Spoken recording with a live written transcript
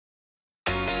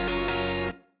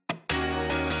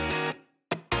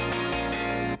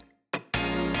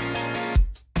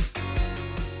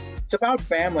It's about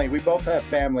family. We both have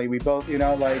family. We both,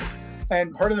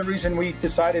 and part of the reason we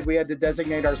decided we had to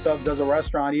designate ourselves as a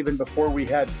restaurant even before we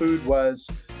had food was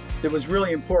it was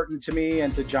really important to me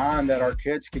and to Jon that our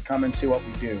kids could come and see what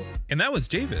we do. And that was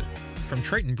David from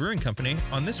Triton Brewing Company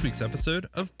on this week's episode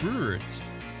of Brew Roots.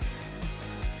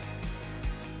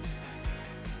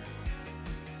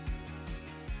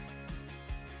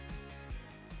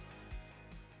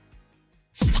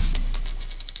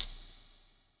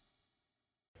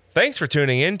 Thanks for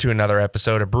tuning in to another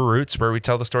episode of Brew Roots, where we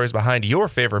tell the stories behind your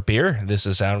favorite beer. This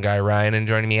is Sound Guy Ryan, and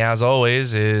joining me as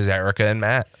always is Erica and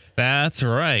Matt. That's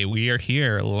right. We are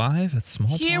here live at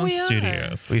Small Pond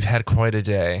Studios. We've had quite a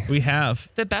day. We have.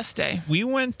 The best day. We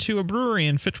went to a brewery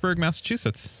in Fitchburg,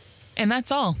 Massachusetts. And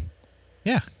that's all.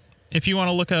 Yeah. If you want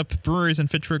to look up breweries in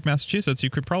Fitchburg, Massachusetts, you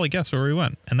could probably guess where we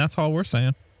went. And that's all we're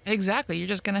saying. Exactly. You're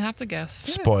just going to have to guess.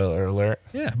 Spoiler alert.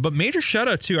 Yeah. But major shout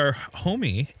out to our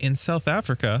homie in South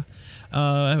Africa,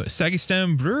 Saggy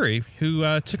Stone Brewery,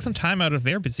 who took some time out of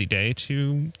their busy day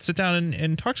to sit down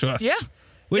and talk to us. Yeah.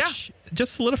 Which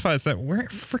just solidifies that we're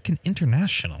freaking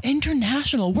international.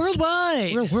 International.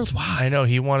 Worldwide. We're worldwide. I know.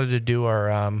 He wanted to do our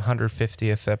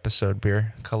 150th episode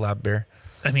beer, collab beer.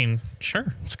 I mean,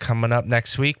 sure. It's coming up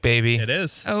next week, baby. It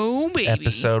is. Oh, baby.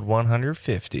 Episode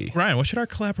 150. Ryan, what should our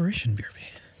collaboration beer be?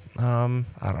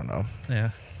 I don't know.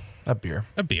 Yeah. A beer.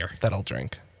 A beer. That I'll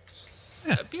drink.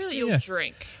 Yeah. A beer that you'll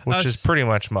drink. Which is pretty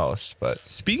much most, but...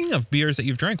 Speaking of beers that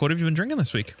you've drank, what have you been drinking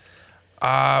this week?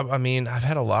 I mean, I've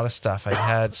had a lot of stuff. I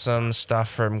had some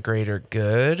stuff from Greater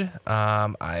Good.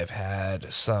 I've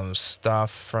had some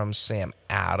stuff from Sam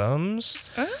Adams.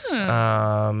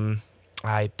 Oh.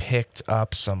 I picked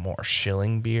up some more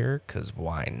Shilling beer, because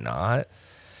why not?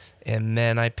 And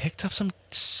then I picked up some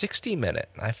 60-minute.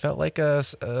 I felt like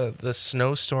the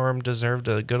snowstorm deserved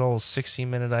a good old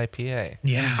 60-minute IPA.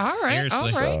 Yeah. All right.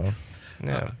 Seriously. All right. So,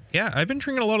 yeah. Yeah, I've been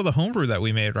drinking a lot of the homebrew that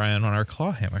we made, Ryan, on our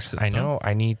claw hammer system. I know.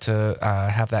 I need to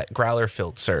have that growler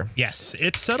filled, sir. Yes,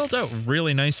 it's settled out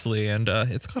really nicely, and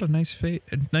it's got a nice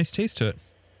taste to it.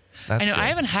 That's I know. good. I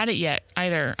haven't had it yet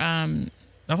either.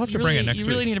 I'll have to bring it next week.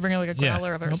 You really need to bring like a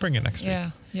growler of I'll bring it next week.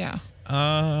 Yeah.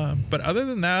 But other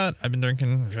than that, I've been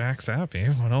drinking Jack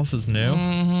Zappy. What else is new?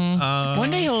 Mm-hmm.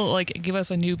 One day he'll give us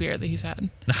a new beer that he's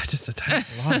had. Just a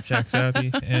lot of Jack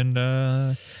Zappy, and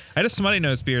I had a Smutty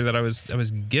Nose beer that I was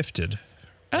gifted.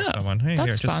 Oh, someone. Hey, that's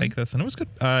here, just fun. take this, and it was good.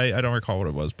 I don't recall what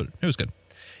it was, but it was good.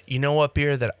 You know what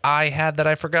beer that I had that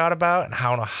I forgot about? And I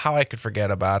don't know how I could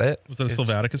forget about it. Was it a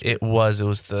Sylvaticus beer? It was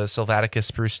the Sylvaticus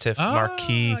Spruce Tiff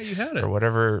Marquis, you had it. or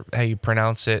whatever how you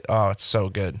pronounce it. Oh, it's so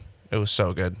good. It was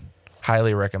so good.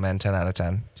 Highly recommend. 10 out of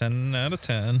 10. 10 out of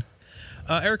 10.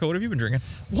 Erica, what have you been drinking?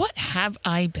 What have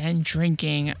I been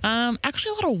drinking?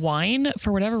 Actually, a lot of wine.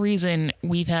 For whatever reason,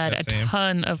 we've had a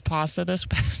ton of pasta this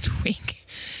past week.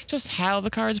 Just how the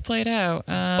cards played out.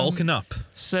 Bulking up.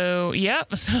 So,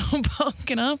 yep. So,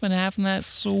 bulking up and having that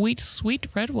sweet, sweet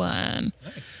red wine.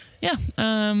 Nice.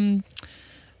 Yeah.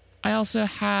 I also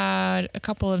had a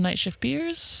couple of night shift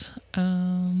beers.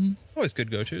 Always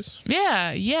good go-tos.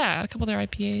 Yeah. A couple of their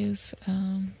IPAs.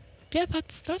 Yeah,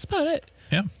 that's about it.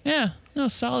 Yeah. Yeah. No,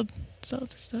 solid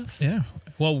stuff. Yeah.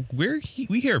 Well, we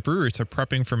here at Brewers are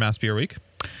prepping for Mass Beer Week.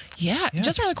 Yeah,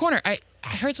 just around the corner. I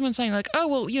heard someone saying like, oh,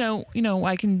 well,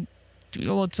 I can,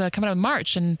 it's coming out in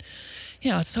March, and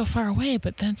it's so far away.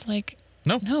 But then it's like,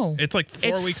 no, it's like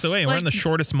 4 weeks away, and we're in the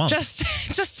shortest month.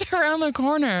 Just around the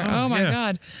corner. Oh my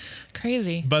God,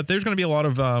 crazy. But there's going to be a lot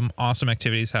of awesome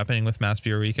activities happening with Mass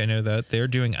Beer Week. I know that they're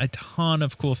doing a ton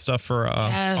of cool stuff for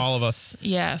all of us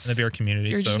in the beer community.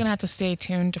 You're just going to have to stay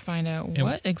tuned to find out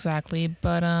what exactly.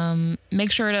 But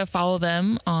make sure to follow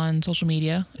them on social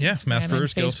media. Yeah, Mass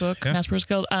Brewers Guild. Facebook, Mass Brewers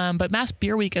Guild. But Mass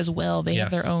Beer Week as well. They have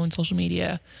their own social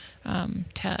media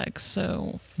tags,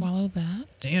 so follow that.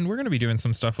 And we're going to be doing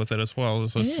some stuff with it as well.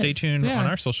 So stay tuned on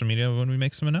our social media when we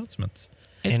make some announcements.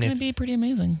 It's going to be pretty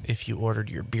amazing. If you ordered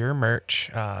your beer merch,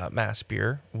 Mass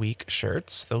Beer Week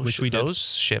shirts, those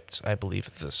shipped, I believe,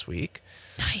 this week.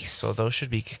 Nice. So those should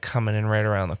be coming in right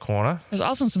around the corner. There's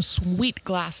also some sweet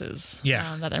glasses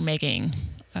that they're making.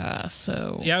 I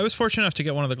was fortunate enough to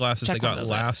get one of the glasses they got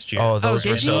last year. Oh, those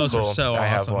were so those cool. were so I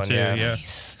have awesome one, too. yeah.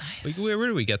 Nice. Where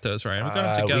did we get those, Ryan? We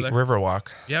got them together. Riverwalk.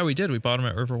 Yeah, we did. We bought them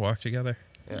at Riverwalk together.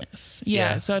 Yes.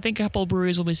 Yeah. So I think a couple of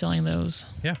breweries will be selling those.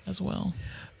 As well.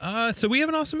 So we have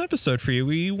an awesome episode for you.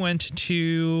 We went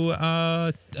to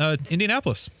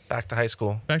Indianapolis. Back to high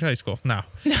school. No.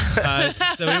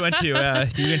 So we went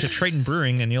to Triton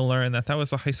Brewing, and you'll learn that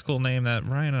was a high school name that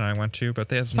Ryan and I went to, but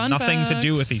they have nothing to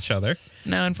do with each other.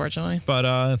 No, unfortunately.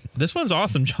 But this one's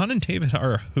awesome. Jon and David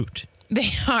are a hoot.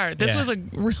 They are. This was a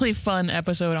really fun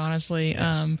episode, honestly.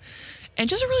 And and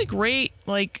just a really great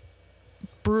like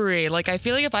brewery. Like I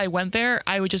feel like if I went there,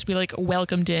 I would just be like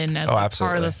welcomed in as like,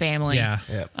 part of the family. Yeah.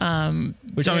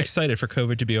 Which I'm excited for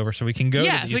COVID to be over so we can go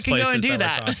to these so we can places go and do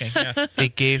that. We're talking. Yeah.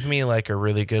 It gave me like a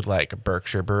really good like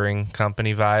Berkshire Brewing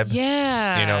Company vibe.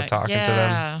 Yeah. You know, talking to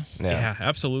them. Yeah,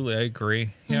 absolutely. I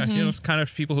agree. Yeah, you know, it's kind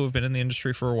of people who have been in the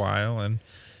industry for a while and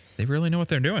they really know what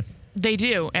they're doing. They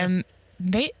do. And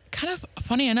they kind of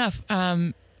funny enough,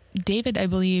 David, I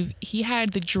believe, he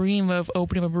had the dream of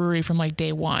opening a brewery from like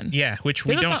day one. Yeah, which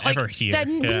we don't ever hear.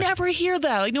 We never hear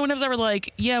that. Like no one was ever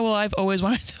like, yeah, well, I've always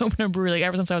wanted to open a brewery like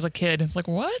ever since I was a kid. It's like,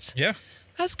 what? Yeah.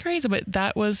 That's crazy. But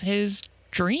that was his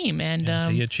dream.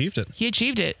 And he achieved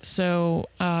it. So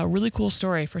really cool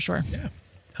story for sure. Yeah.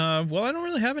 Well, I don't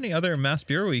really have any other Mass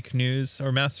Beer Week news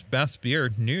or Mass Beer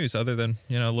news other than,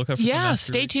 you know, look up for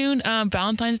stay tuned.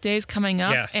 Valentine's Day is coming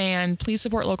up, and please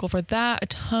support local for that. A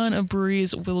ton of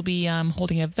breweries will be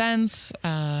holding events.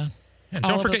 And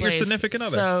don't forget your significant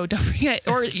other. So don't forget,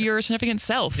 or your significant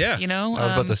self. Yeah. You know, I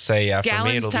was about to say, for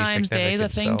me, it'll be Galentine's Day is a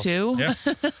thing too. Yeah,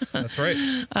 that's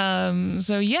right.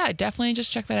 So yeah, definitely just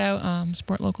check that out.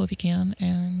 Support local if you can,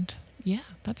 and yeah,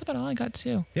 that's about all I got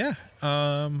too. Yeah.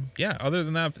 Other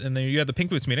than that, and then you had the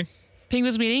Pink Boots meeting. Pink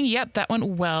Boots meeting. Yep, that went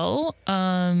well.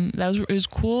 It was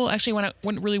cool. Actually,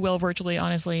 went really well virtually.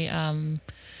 Honestly,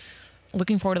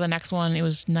 looking forward to the next one. It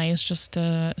was nice just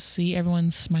to see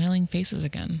everyone's smiling faces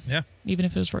again. Yeah, even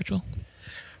if it was virtual.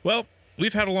 Well,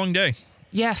 we've had a long day.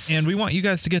 Yes, and we want you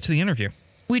guys to get to the interview.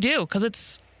 We do, because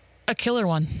it's a killer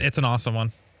one. It's an awesome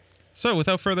one. So,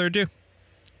 without further ado,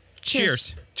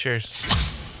 cheers.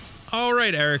 All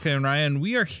right, Erica and Ryan,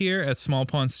 we are here at Small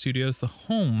Pond Studios, the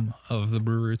home of the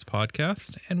Brew Roots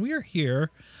podcast, and we are here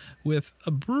with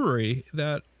a brewery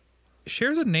that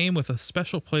shares a name with a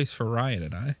special place for Ryan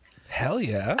and I. Hell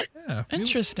yeah. Yeah.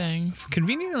 Interesting.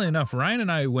 Conveniently enough, Ryan and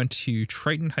I went to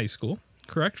Triton High School.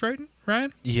 Correct,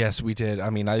 Ryan? Yes, we did. I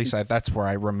mean, at least that's where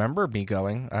I remember me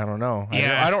going. I don't know.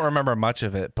 Yeah. I don't remember much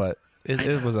of it, but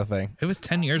it was a thing. It was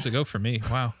 10 years ago for me.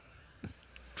 Wow.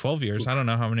 12 years. I don't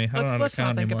know how many. Let's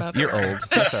not think about that. You're old.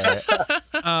 That's all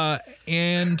right.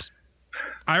 And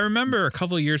I remember a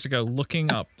couple of years ago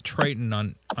looking up Triton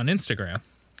on Instagram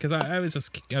because I was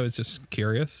just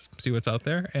curious, see what's out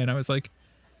there, and I was like,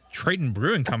 Triton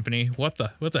Brewing Company. What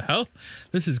the hell?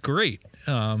 This is great.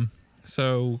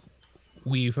 So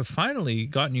we've finally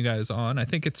gotten you guys on. I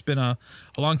think it's been a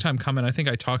long time coming. I think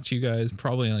I talked to you guys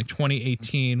probably in like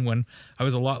 2018 when I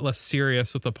was a lot less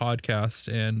serious with the podcast,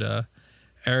 and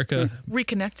Erica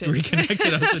reconnected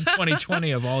us in 2020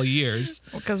 of all years.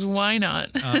 Because why not?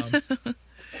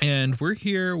 And we're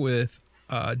here with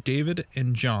David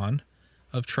and Jon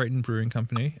of Triton Brewing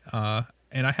Company.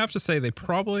 And I have to say, they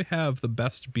probably have the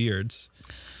best beards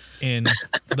in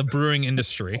the brewing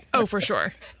industry. Oh, for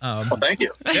sure. Well, thank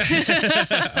you.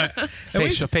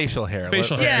 Facial hair.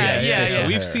 Yeah.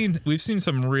 We've seen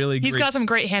some really. He's got some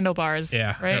great handlebars.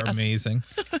 Yeah, right. They're amazing.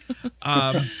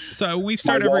 So we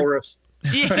start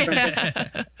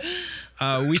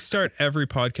we start every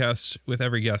podcast with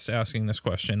every guest asking this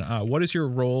question. What is your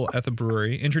role at the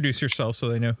brewery? Introduce yourself so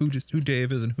they know who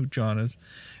Dave is and who Jon is,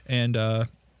 and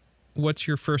what's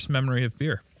your first memory of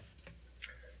beer?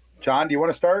 Jon, do you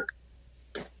want to start?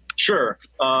 Sure.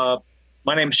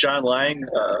 My name's Jon Lang.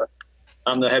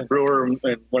 I'm the head brewer and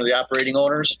one of the operating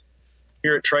owners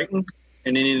here at Triton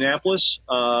in Indianapolis.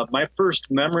 My first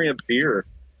memory of beer,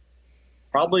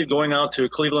 probably going out to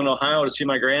Cleveland, Ohio to see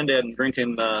my granddad and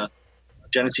drinking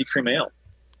Genesee Cream Ale.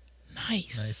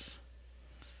 Nice.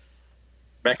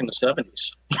 Back in the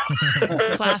 70s.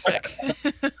 Classic.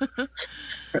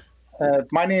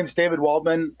 My name's David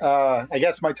Waldman. I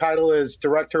guess my title is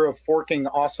Director of Forking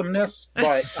Awesomeness,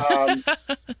 but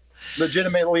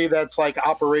legitimately that's like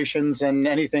operations and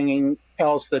anything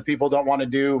else that people don't want to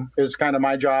do is kind of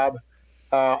my job.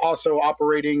 Also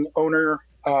operating owner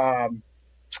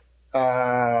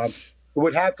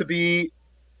would have to be,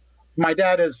 my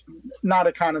dad is not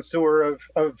a connoisseur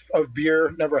of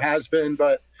beer, never has been,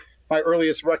 but my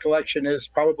earliest recollection is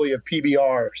probably a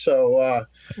PBR. So,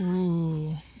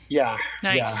 ooh. Yeah,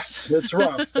 nice. Yeah, it's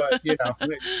rough, but you know,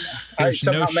 there's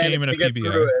no shame in a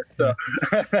PBR.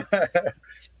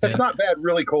 It's not bad,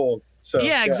 really cold. So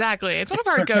yeah, exactly. It's one of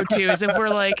our go-tos if we're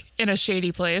like in a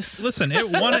shady place. Listen, it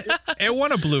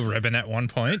won a blue ribbon at one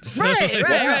point. So.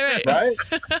 Right.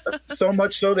 So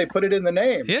much so they put it in the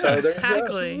name. Yeah, so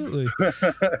exactly.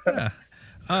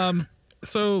 Yeah.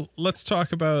 So let's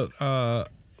talk about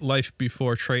life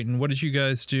before Triton. What did you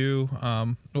guys do?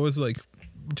 What was it like?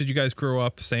 Did you guys grow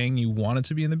up saying you wanted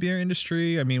to be in the beer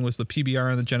industry? I mean, was the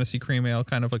PBR and the Genesee Cream Ale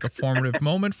kind of like a formative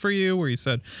moment for you where you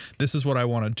said, this is what I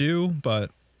want to do,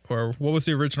 or what was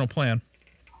the original plan?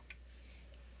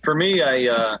 For me,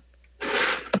 I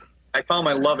found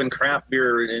my love in craft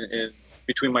beer in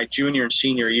between my junior and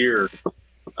senior year.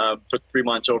 Took 3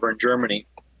 months over in Germany.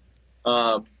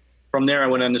 From there, I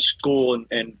went into school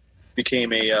and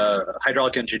became a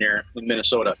hydraulic engineer in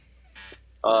Minnesota.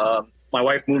 My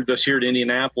wife moved us here to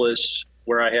Indianapolis,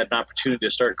 where I had an opportunity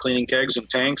to start cleaning kegs and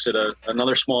tanks at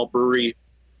another small brewery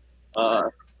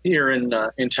here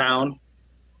in town.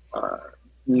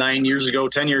 10 years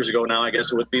ago now, I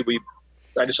guess it would be.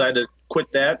 I decided to quit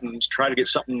that and try to get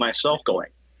something myself going.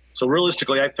 So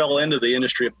realistically, I fell into the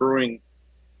industry of brewing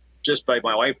just by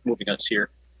my wife moving us here.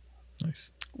 Nice.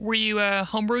 Were you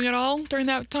homebrewing at all during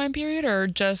that time period, or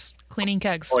just cleaning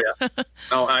kegs? Oh yeah.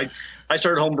 No, I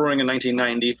started homebrewing in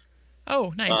 1990.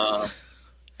 Oh, nice.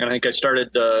 And I think I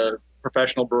started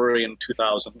professional brewery in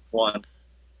 2001.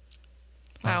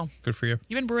 Wow. Good for you.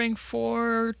 You've been brewing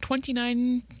for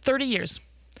 30 years.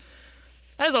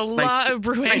 That is a lot of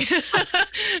brewing.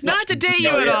 Not to date you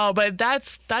at all, but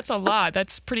that's a lot.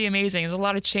 That's pretty amazing. There's a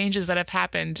lot of changes that have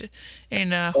happened in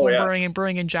brewing and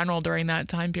brewing in general during that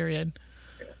time period.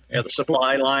 Yeah, the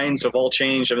supply lines have all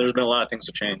changed, and there's been a lot of things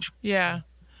to change. Yeah.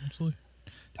 Absolutely.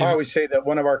 I always say that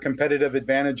one of our competitive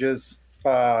advantages,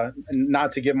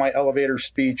 not to give my elevator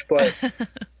speech, but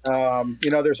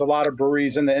there's a lot of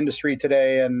breweries in the industry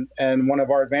today, and one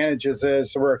of our advantages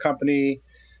is we're a company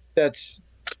that's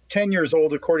 10 years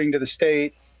old according to the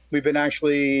state. We've been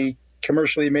actually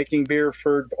commercially making beer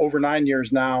for over 9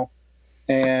 years now,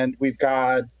 and we've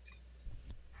got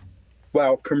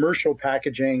commercial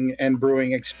packaging and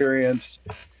brewing experience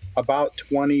about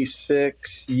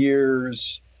 26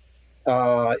 years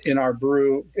in our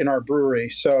brewery.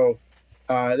 So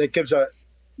that gives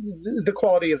the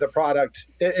quality of the product.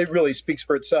 It really speaks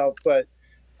for itself. But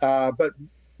part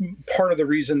of the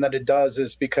reason that it does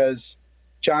is because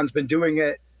John's been doing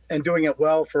it and doing it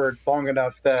well for long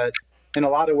enough that in a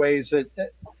lot of ways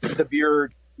the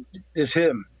beer is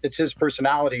him. It's his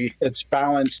personality. It's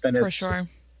balanced and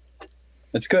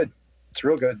it's good. It's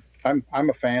real good. I'm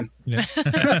a fan. Yeah.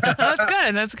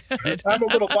 That's good. I'm a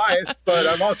little biased, but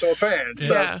I'm also a fan.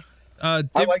 So Yeah. I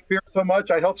like beer so much,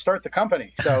 I helped start the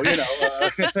company. So,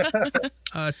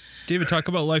 David, talk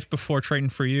about life before Triton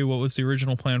for you. What was the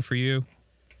original plan for you?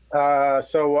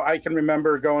 So I can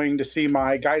remember going to see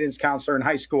my guidance counselor in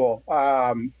high school.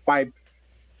 My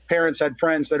parents had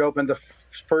friends that opened the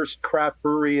first craft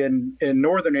brewery in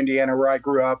northern Indiana, where I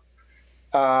grew up,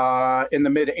 in the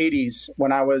mid 80s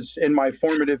when I was in my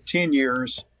formative teen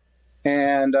years.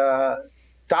 And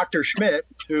Dr. Schmidt,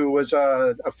 who was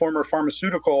a former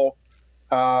pharmaceutical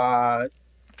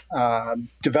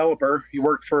developer, he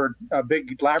worked for a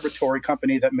big laboratory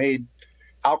company that made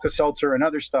Alka-Seltzer and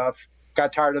other stuff,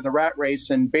 got tired of the rat race,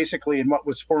 and basically in what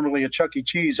was formerly a Chuck E.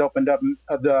 Cheese opened up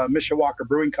the Mishawaka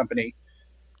Brewing Company.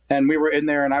 And we were in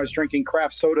there, and I was drinking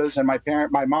craft sodas, and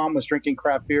my mom was drinking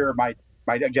craft beer. My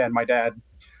dad,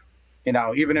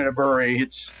 even in a brewery,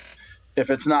 if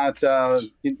it's not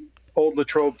old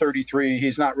Latrobe 33,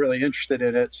 he's not really interested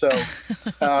in it. So,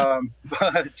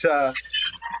 but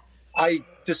I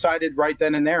decided right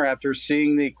then and there, after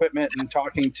seeing the equipment and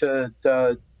talking to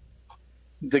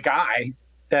the guy,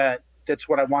 that's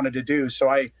what I wanted to do.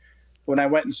 So when I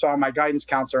went and saw my guidance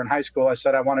counselor in high school, I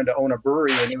said I wanted to own a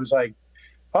brewery, and he was like,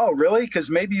 "Oh, really? Because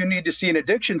maybe you need to see an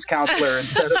addictions counselor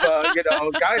instead of a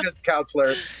guidance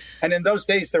counselor." And in those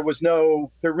days, there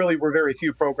really were very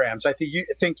few programs. I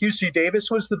think UC Davis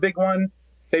was the big one.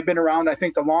 They've been around, I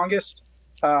think, the longest.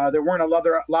 There weren't a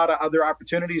lot of other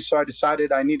opportunities, so I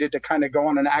decided I needed to kind of go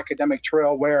on an academic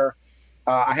trail where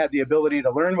I had the ability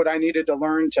to learn what I needed to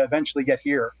learn to eventually get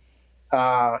here.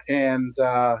 And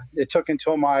it took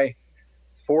until my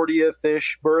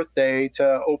 40th-ish birthday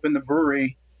to open the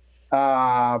brewery.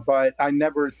 But I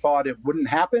never thought it wouldn't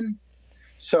happen.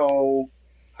 So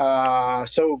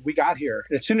we got here.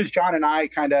 As soon as John and I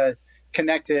kind of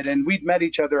connected, and we'd met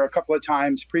each other a couple of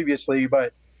times previously,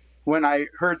 but when I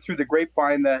heard through the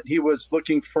grapevine that he was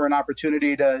looking for an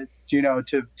opportunity to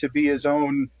be his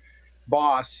own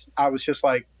boss, I was just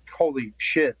like, holy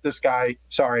shit, this guy,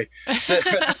 sorry.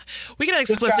 We get an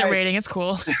explicit rating. It's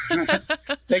cool.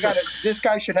 This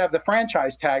guy should have the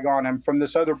franchise tag on him from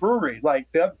this other brewery.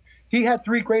 He had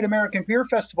 3 Great American Beer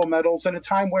Festival medals in a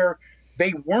time where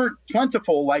they weren't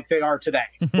plentiful like they are today,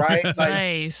 right?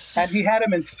 Nice. And he had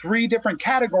them in 3 different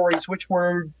categories, which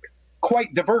were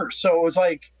quite diverse. So it was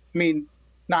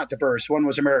not diverse. One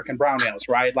was American brown ales,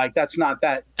 right? That's not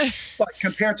that. But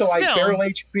compared to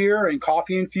barrel-aged beer and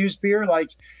coffee-infused beer,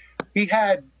 he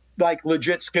had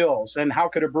legit skills. And how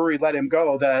could a brewery let him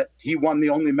go that he won the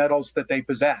only medals that they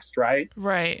possessed, right?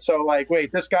 Right. So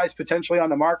wait, this guy's potentially on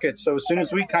the market. So as soon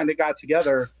as we kind of got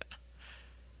together,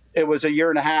 it was a year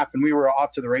and a half, and we were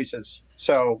off to the races.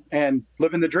 So, and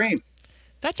living the dream.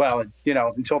 That's well, you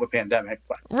know, until the pandemic.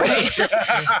 But. Right.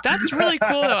 That's really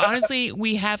cool, though. Honestly,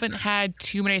 we haven't had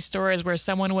too many stories where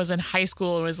someone was in high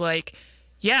school and was like,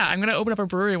 "Yeah, I'm going to open up a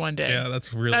brewery one day." Yeah,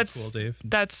 that's really cool, Dave.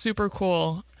 That's super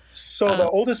cool. So the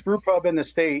oldest brew pub in the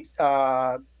state,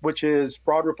 which is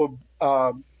Broad Ripple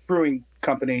Brewing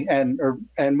Company, and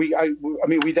we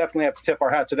we definitely have to tip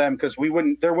our hat to them, because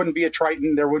there wouldn't be a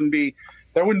Triton, there wouldn't be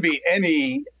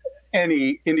any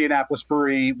Indianapolis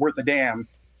brewery worth a damn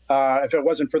if it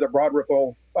wasn't for the Broad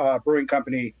Ripple Brewing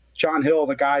Company. John Hill,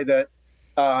 the guy that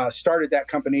started that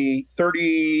company 30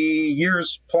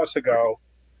 years plus ago,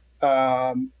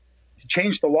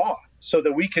 changed the law so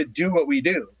that we could do what we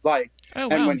do.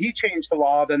 And when he changed the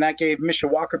law, then that gave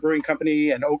Mishawaka Brewing Company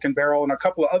and Oak and Barrel and a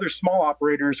couple of other small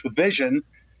operators with vision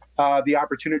the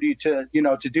opportunity to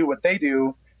do what they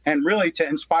do, and really to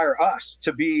inspire us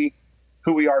to be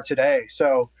who we are today.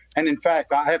 So, and in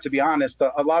fact, I have to be honest,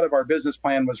 a lot of our business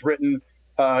plan was written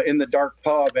in the dark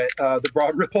pub at the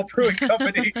Broad Ripple Brewing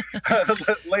Company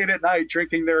late at night,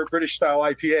 drinking their British style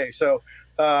IPA. So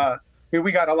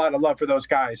we got a lot of love for those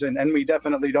guys, and we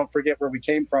definitely don't forget where we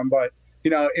came from. But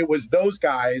it was those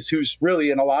guys who's really,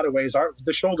 in a lot of ways, are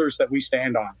the shoulders that we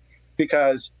stand on,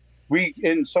 because we,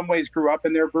 in some ways, grew up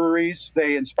in their breweries.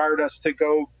 They inspired us to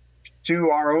go do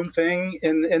our own thing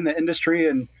in the industry,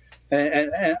 and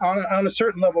on a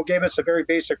certain level, gave us a very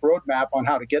basic roadmap on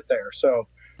how to get there. So,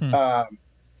 a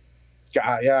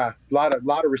lot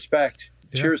of respect.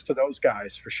 Yeah. Cheers to those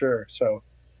guys for sure. So,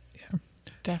 yeah.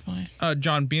 Definitely.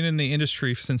 Jon, being in the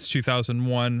industry since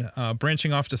 2001,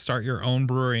 branching off to start your own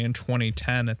brewery in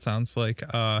 2010, it sounds like.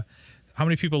 How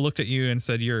many people looked at you and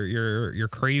said you're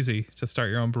crazy to start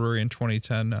your own brewery in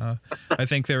 2010? I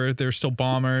think there's still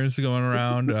bombers going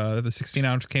around. The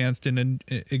 16-ounce cans didn't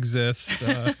exist.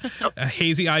 A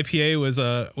hazy IPA was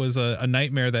a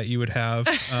nightmare that you would have.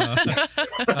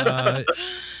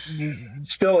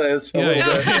 Still is. But,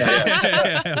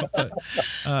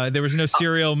 there was no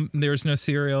cereal. There was no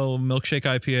cereal milkshake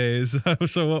IPAs.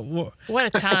 So what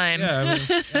a time!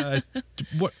 Yeah,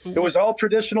 it was all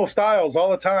traditional styles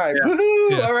all the time. Yeah. Woohoo!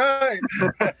 Yeah. All right.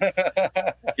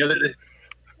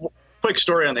 Quick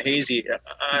story on the hazy.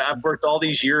 I've worked all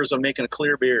these years on making a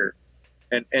clear beer,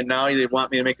 and now they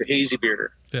want me to make the hazy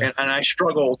beer, and I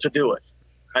struggle to do it.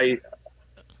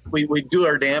 We do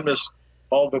our damnedest.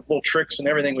 All the little tricks and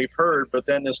everything we've heard, but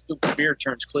then this stupid beer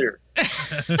turns clear.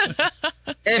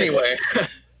 Anyway,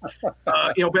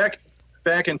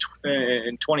 back in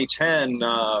 2010,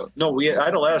 I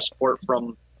had a lot of support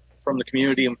from the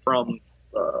community and from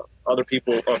other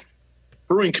people,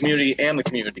 brewing community and the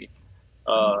community.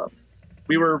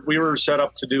 We were set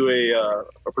up to do a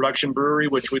production brewery,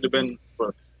 which would have been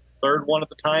the third one at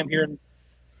the time here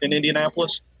in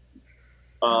Indianapolis.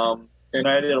 And we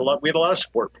had a lot of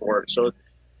support for it. So,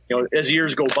 as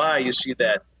years go by, you see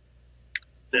that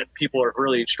people are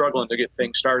really struggling to get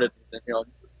things started.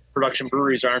 Production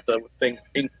breweries aren't the thing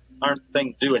to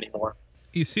do anymore.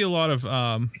 You see a lot of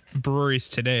breweries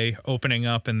today opening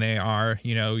up, and they are,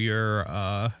 your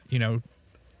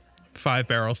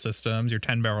 5-barrel systems, your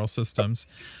 10-barrel systems.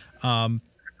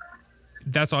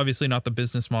 That's obviously not the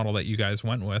business model that you guys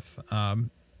went with.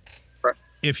 Right.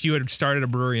 If you had started a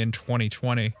brewery in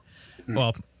 2020,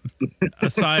 well,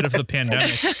 aside of the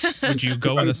pandemic, would you have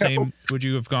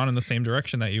gone in the same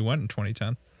direction that you went in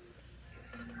 2010?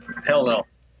 Hell no.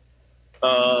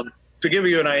 To give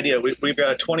you an idea, we've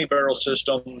got a 20-barrel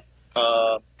system.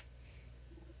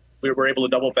 We were able to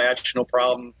double batch, no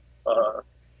problem.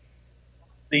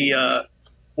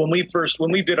 When we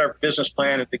did our business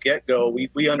plan at the get-go,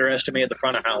 we underestimated the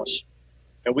front of house,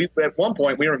 and at one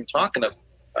point we weren't even talking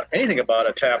anything about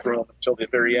a tap room until the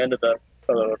very end of the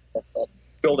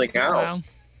building out. Wow.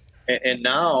 And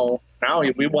now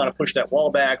we want to push that wall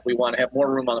back. We want to have more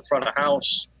room on the front of the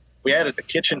house. We added the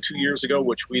kitchen 2 years ago,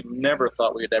 which we never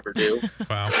thought we'd ever do.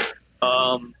 Wow.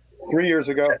 3 years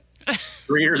ago.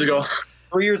 3 years ago.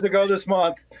 3 years ago this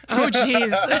month. Oh,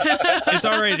 geez. It's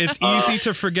all right. It's easy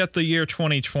to forget the year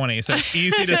 2020. So it's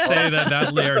easy to say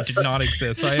that layer did not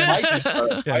exist.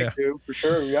 I do, for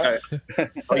sure. Yeah.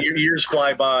 Years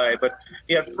fly by. But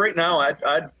yeah, right now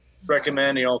I'd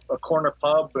recommend, a corner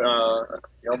pub,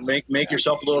 make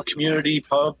yourself a little community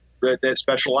pub that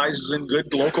specializes in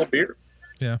good local beer.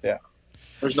 Yeah.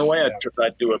 There's no way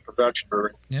I'd do a production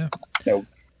brewery. Yeah.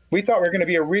 We thought we were going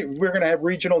to we're going to have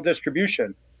regional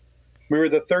distribution. We were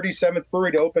the 37th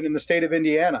brewery to open in the state of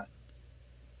Indiana.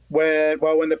 When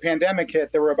the pandemic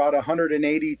hit, there were about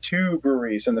 182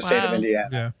 breweries in the state of Indiana.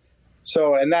 Yeah.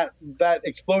 So, and that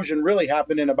explosion really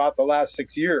happened in about the last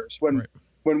 6 years when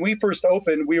when we first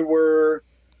opened, we were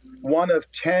one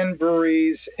of 10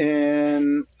 breweries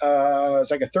in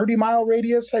it's like a 30-mile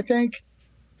radius, I think,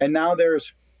 and now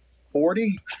there's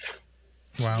 40.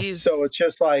 Wow. Jeez. So it's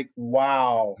just like,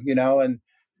 wow, you know, and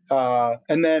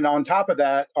then on top of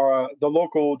that, the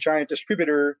local giant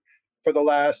distributor for the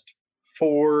last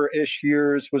 4-ish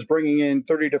years was bringing in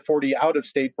 30 to 40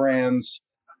 out-of-state brands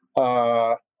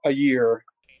a year,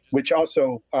 which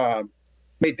also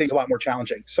made things a lot more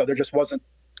challenging. So there just wasn't,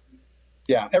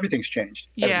 everything's changed.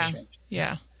 Yeah.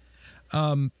 Yeah.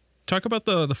 Talk about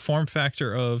the form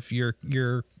factor of your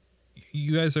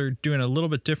you guys are doing a little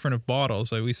bit different of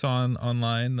bottles, like we saw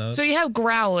online. So you have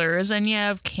growlers and you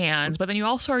have cans, but then you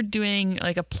also are doing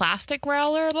like a plastic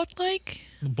growler, it looked like.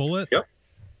 The bullet. Yep.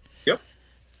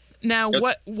 Now,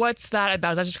 what's that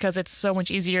about? Is that just because it's so much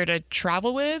easier to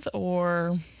travel with,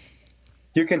 or?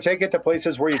 You can take it to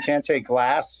places where you can't take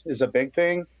glass is a big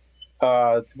thing.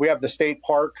 We have the state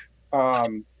park.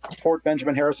 Fort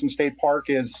Benjamin Harrison State Park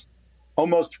is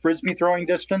almost frisbee throwing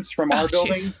distance from our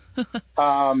building.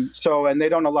 And they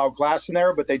don't allow glass in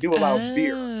there, but they do allow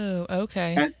beer. Oh,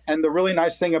 okay. And the really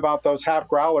nice thing about those half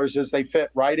growlers is they fit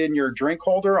right in your drink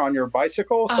holder on your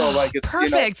bicycle. So like it's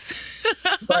perfect.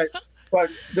 But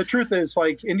the truth is,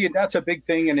 like, that's a big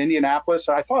thing in Indianapolis.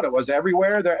 I thought it was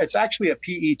everywhere. It's actually a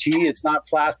PET. It's not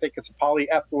plastic. It's a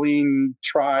polyethylene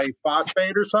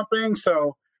triphosphate or something.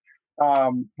 So,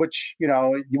 which,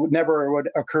 you would never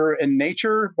occur in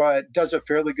nature, but does a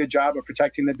fairly good job of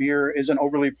protecting the beer, isn't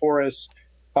overly porous,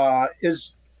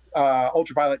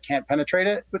 ultraviolet can't penetrate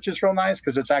it, which is real nice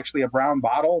because it's actually a brown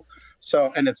bottle.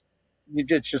 So, and it's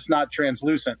just not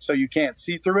translucent, so you can't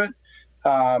see through it.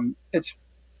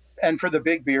 And for the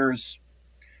big beers,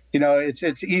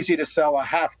 it's easy to sell a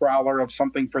half growler of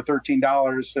something for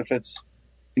 $13 if it's,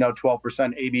 12%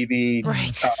 ABV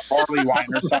barley wine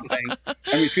or something.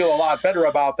 And we feel a lot better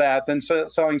about that than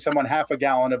selling someone half a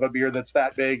gallon of a beer that's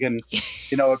that big. And,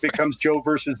 it becomes Joe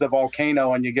versus the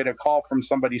volcano and you get a call from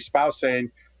somebody's spouse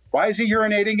saying, why is he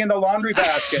urinating in the laundry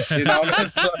basket?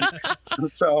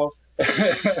 So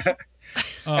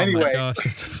anyway. My gosh,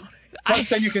 that's funny. Plus,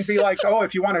 then you can be like, oh,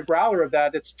 if you want a growler of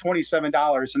that, it's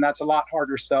 $27, and that's a lot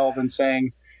harder sell than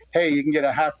saying, hey, you can get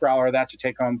a half growler of that to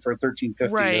take home for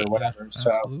 $13.50 or whatever.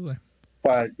 So, absolutely.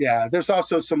 But yeah, there's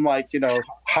also some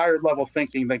higher level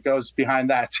thinking that goes behind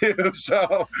that too.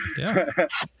 So,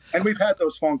 and we've had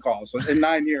those phone calls in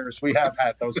 9 years. We have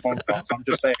had those phone calls. I'm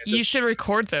just saying. You should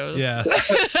record those. Yeah,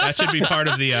 that should be part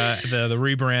of the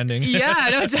rebranding. Yeah,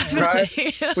 no,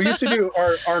 definitely. Right? We used to do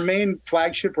our main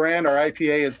flagship brand. Our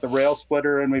IPA is the Rail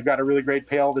Splitter, and we've got a really great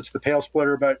pale that's the Pale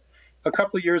Splitter. But a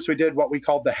couple of years we did what we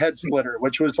called the Head Splitter,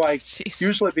 which was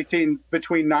usually between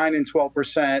 9 and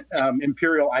 12%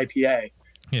 Imperial IPA.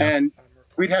 Yeah. And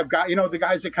we'd have the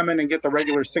guys that come in and get the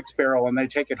regular 6-barrel and they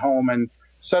take it home and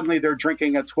suddenly they're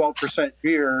drinking a 12%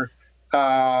 beer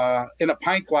in a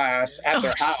pint glass at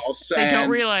their house. They don't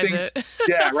realize it.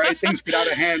 Yeah, right. Things get out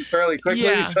of hand fairly quickly.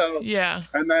 Yeah.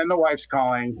 And then the wife's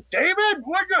calling, David,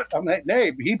 what good? I'm like,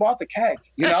 Dave, he bought the keg.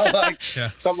 The law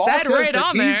says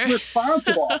that he's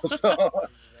responsible. So,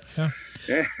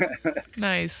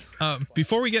 Nice.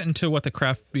 Before we get into what the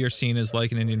craft beer scene is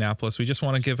like in Indianapolis, we just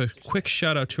want to give a quick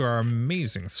shout out to our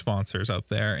amazing sponsors out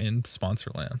there in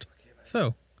Sponsorland.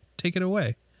 So, take it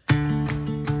away.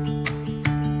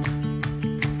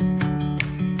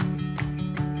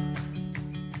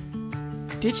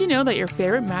 Did you know that your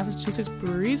favorite Massachusetts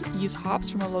breweries use hops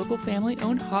from a local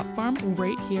family-owned hop farm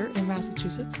right here in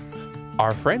Massachusetts?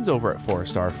 Our friends over at 4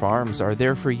 Star Farms are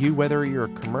there for you whether you're a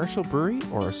commercial brewery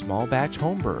or a small batch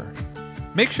home brewer.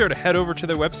 Make sure to head over to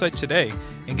their website today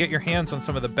and get your hands on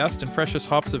some of the best and freshest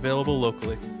hops available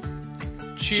locally.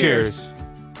 Cheers.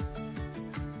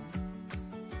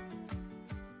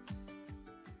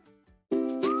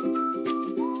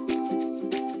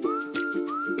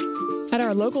 At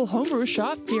our local homebrew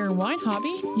shop, Beer and Wine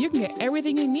Hobby, you can get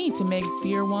everything you need to make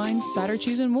beer, wine, cider,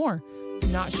 cheese, and more.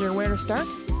 Not sure where to start?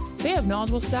 They have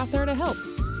knowledgeable staff there to help.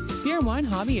 Beer and Wine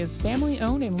Hobby is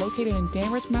family-owned and located in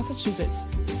Danvers, Massachusetts.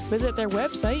 Visit their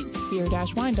website,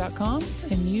 beer-wine.com,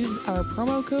 and use our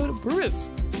promo code BREWROOTS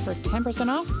for 10%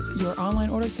 off your online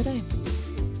order today.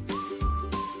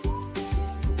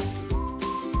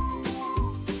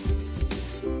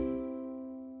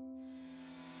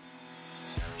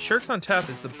 Shirks on Tap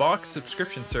is the box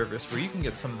subscription service where you can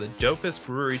get some of the dopest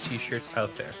brewery t-shirts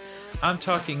out there. I'm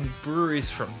talking breweries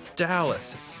from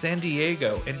Dallas, San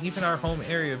Diego, and even our home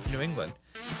area of New England.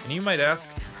 And you might ask,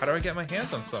 how do I get my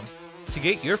hands on some? To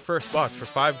get your first box for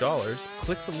 $5,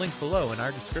 click the link below in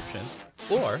our description,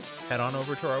 or head on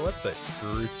over to our website,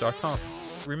 breweroots.com.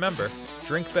 Remember,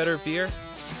 drink better beer,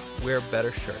 wear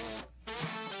better shirts.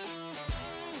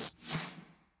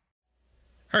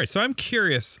 All right, so I'm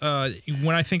curious.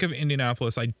 When I think of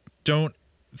Indianapolis, I don't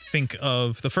think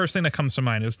of, the first thing that comes to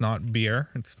mind is not beer.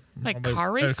 It's Like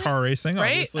car racing? Car racing,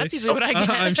 Right? obviously. That's usually what I get.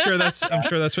 I'm sure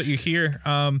that's what you hear.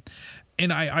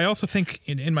 And I also think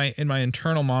in my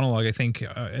internal monologue, I think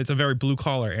it's a very blue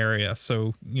collar area.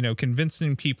 So, you know,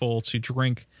 convincing people to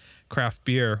drink craft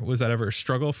beer, was that ever a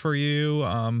struggle for you?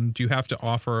 Do you have to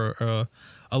offer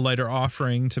a lighter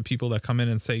offering to people that come in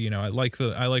and say, you know, I like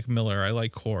Miller, I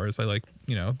like Coors, I like,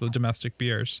 you know, the domestic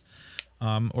beers,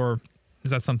 or is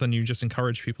that something you just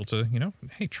encourage people to, you know,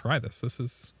 hey, try this. This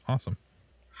is awesome.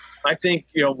 I think,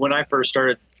 you know, when I first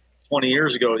started 20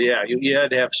 years ago, yeah, you had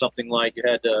to have something like, you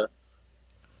had to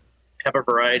have a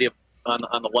variety of on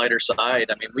the lighter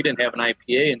side. I mean, we didn't have an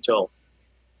IPA until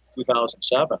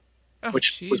 2007,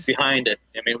 which was behind it.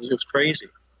 I mean, it was crazy.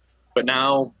 But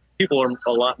now people are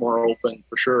a lot more open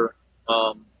for sure.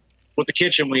 With the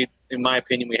kitchen, in my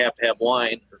opinion, we have to have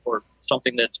wine or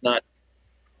something that's not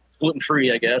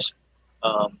gluten-free, I guess.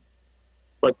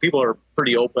 But people are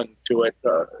pretty open to it.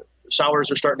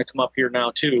 Sours are starting to come up here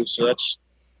now too, so that's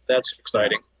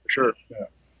exciting for sure.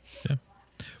 Yeah.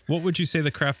 What would you say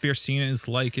the craft beer scene is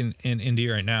like in Indy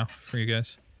right now for you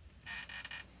guys?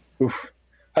 Oof.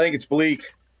 I think it's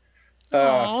bleak.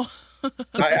 I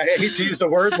hate to use a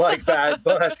word like that,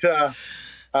 but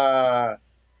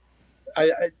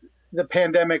the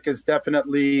pandemic is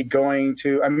definitely going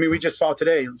to, I mean, we just saw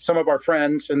today, some of our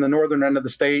friends in the northern end of the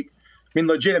state, I mean,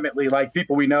 legitimately, like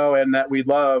people we know and that we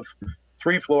love,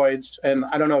 Three Floyds. And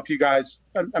I don't know if you guys,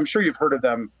 I'm sure you've heard of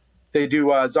them. They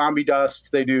do Zombie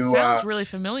Dust. They do. Sounds really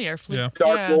familiar.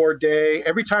 Dark Lord Day.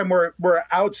 Every time we're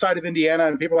outside of Indiana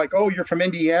and people are like, oh, you're from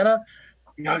Indiana?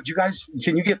 You know,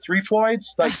 can you get Three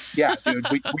Floyds? Like, yeah, dude,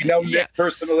 we know Nick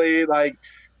personally. Like,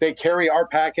 they carry our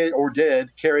package, or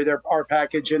did carry our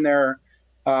package in their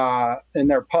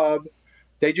pub.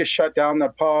 They just shut down the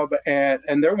pub,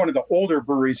 and they're one of the older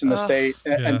breweries in the state,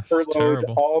 and furloughed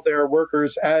all their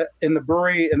workers in the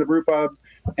brewery, in the brew pub,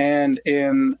 and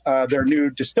in their new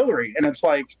distillery. And it's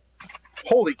like,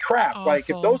 holy crap! Awful. Like,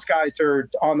 if those guys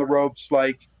are on the ropes,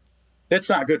 like, it's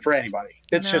not good for anybody.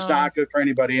 It's just not good for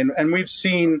anybody. And we've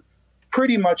seen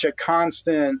pretty much a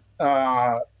constant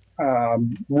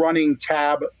running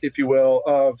tab, if you will,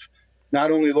 of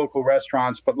not only local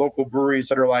restaurants, but local breweries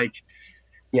that are like,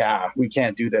 yeah, we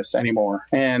can't do this anymore.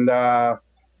 And,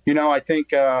 you know, I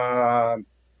think John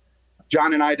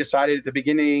and I decided at the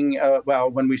beginning,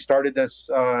 when we started this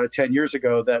 10 years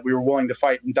ago, that we were willing to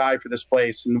fight and die for this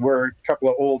place. And we're a couple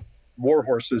of old war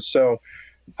horses. So,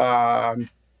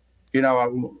 you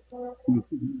know,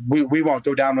 we won't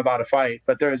go down without a fight.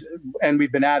 But and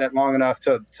we've been at it long enough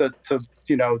to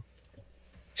you know,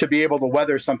 to be able to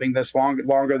weather something this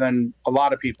longer than a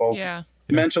lot of people. Yeah.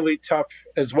 Mentally tough,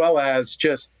 as well as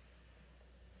just,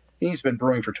 he's been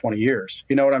brewing for 20 years.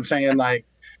 You know what I'm saying? Like,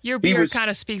 your beer kind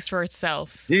of speaks for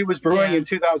itself. He was brewing in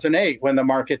 2008 when the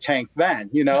market tanked then,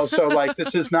 you know? So like,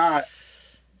 this is not,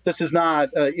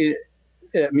 I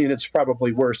mean, it's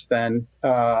probably worse than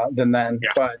then,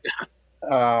 but,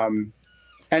 and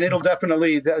it'll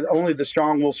definitely, only the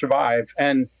strong will survive.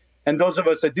 And those of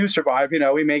us that do survive, you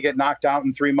know, we may get knocked out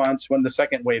in 3 months when the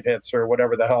second wave hits or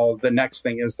whatever the hell the next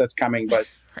thing is that's coming. But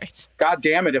right. God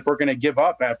damn it, if we're going to give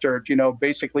up after, you know,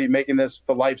 basically making this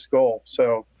the life's goal.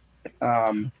 So,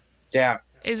 yeah.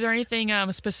 Is there anything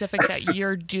specific that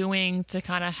you're doing to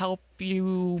kind of help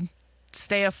you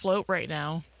stay afloat right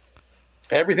now?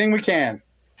 Everything we can.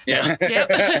 Yeah.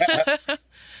 Yep.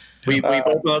 We've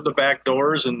opened up the back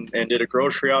doors and did a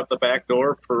grocery out the back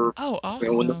door for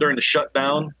awesome. You know, during the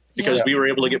shutdown, because we were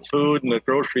able to get food and the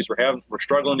groceries were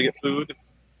struggling to get food.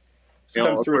 It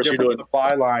comes through a different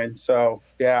supply line. So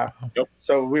yeah. Yep.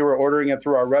 So we were ordering it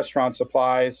through our restaurant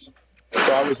supplies.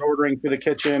 So I was ordering through the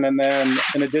kitchen, and then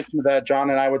in addition to that, John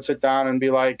and I would sit down and be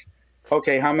like,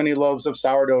 okay, how many loaves of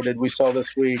sourdough did we sell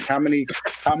this week? How many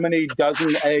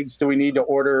dozen eggs do we need to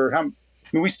order? I mean,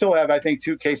 we still have, I think,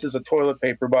 2 cases of toilet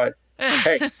paper, but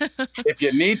hey, if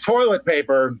you need toilet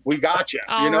paper, we got you.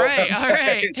 All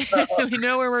right. We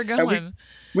know where we're going.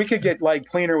 We could get like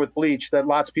cleaner with bleach that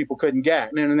lots of people couldn't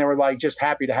get. And they were like just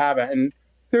happy to have it. And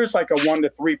there's like a 1% to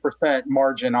 3%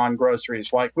 margin on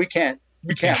groceries. Like we can't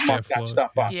mark that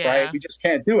stuff up, right? We just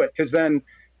can't do it because then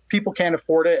people can't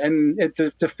afford it and it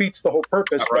defeats the whole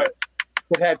purpose. Right.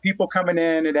 But it had people coming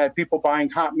in, it had people buying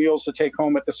hot meals to take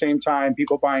home at the same time, we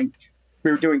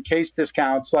were doing case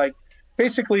discounts, like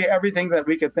basically everything that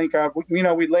we could think of. You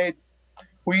know, we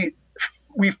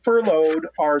furloughed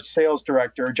our sales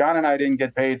director. John and I didn't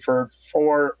get paid for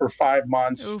 4 or 5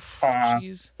 months,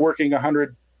 working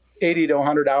 100 80 to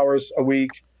 100 hours a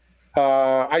week.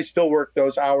 I still work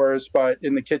those hours, but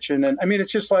in the kitchen. And I mean,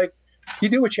 it's just like, you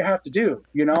do what you have to do.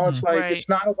 You know, it's like, Right. it's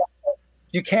not about,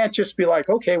 you can't just be like,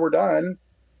 okay, we're done.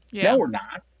 Yeah. No, we're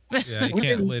not. Yeah, you We can't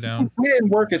didn't- lay down. We didn't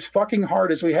work as fucking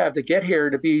hard as we have to get here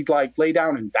to be like, lay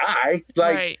down and die.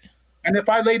 Like, Right. and if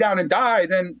I lay down and die,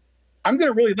 then I'm going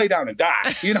to really lay down and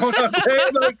die. You know what I'm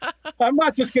saying? Like, I'm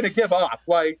not just going to give up.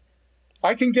 Like,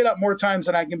 I can get up more times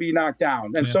than I can be knocked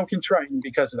down. And Yeah. so can Triton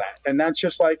because of that. And that's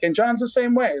just like, and John's the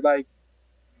same way. Like,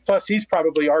 plus he's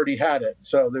probably already had it.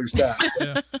 So there's that.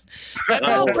 Yeah. That's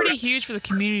all pretty huge for the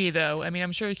community, though. I mean,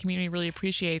 I'm sure the community really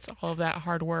appreciates all of that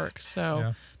hard work. So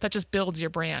Yeah. that just builds your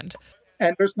brand.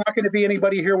 And there's not going to be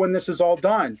anybody here when this is all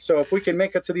done. So if we can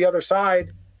make it to the other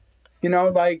side, you know,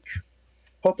 like,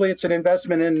 hopefully it's an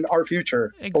investment in our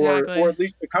future Exactly. or at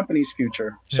least the company's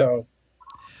future. So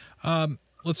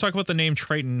Let's talk about the name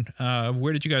Triton.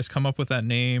 Where did you guys come up with that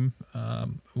name?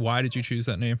 Why did you choose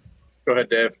that name? Go ahead,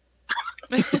 Dave.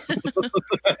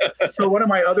 So one of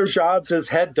my other jobs is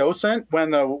head docent. When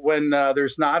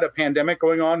there's not a pandemic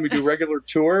going on, we do regular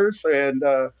tours, and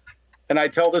I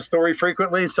tell this story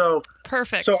frequently. So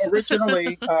Perfect.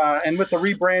 originally, and with the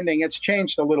rebranding, it's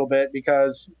changed a little bit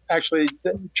because actually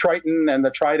the Triton and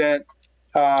the Trident,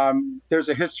 there's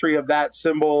a history of that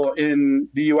symbol in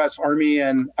the U.S. Army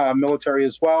and military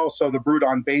as well. So the brewed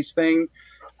on base thing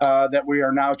that we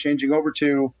are now changing over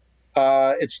to,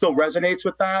 it still resonates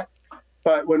with that.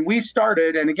 But when we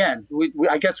started, and again,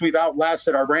 I guess we've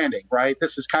outlasted our branding, right?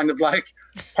 This is kind of like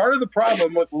part of the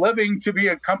problem with living to be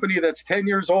a company that's 10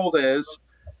 years old is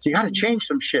you got to change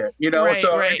some shit, you know? Right,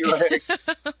 so right. anyway,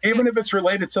 even if it's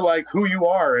related to like who you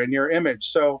are and your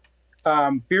image. So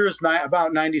beer is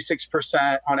about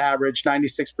 96% on average,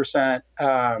 96%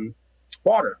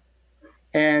 water.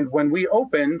 And when we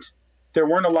opened, there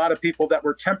weren't a lot of people that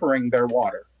were tempering their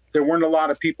water. There weren't a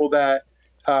lot of people that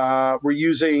were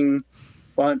using,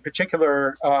 well, in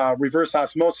particular, reverse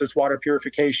osmosis water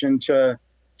purification to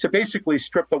basically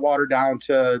strip the water down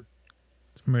to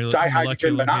dihydrogen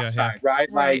Molecular, monoxide,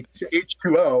 Right. Like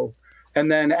H2O,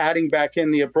 and then adding back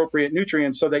in the appropriate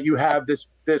nutrients so that you have this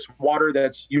water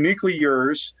that's uniquely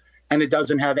yours and it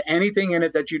doesn't have anything in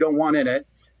it that you don't want in it.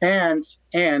 And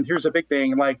here's a big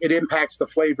thing, like it impacts the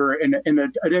flavor in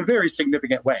a very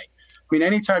significant way. I mean,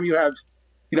 anytime you have,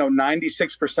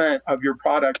 96% of your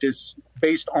product is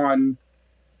based on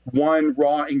one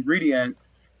raw ingredient,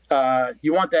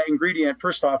 you want that ingredient,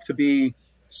 first off, to be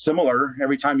similar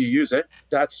every time you use it.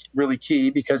 That's really key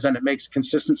because then it makes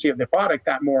consistency of the product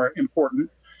that more important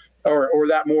or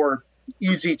that more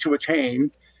easy to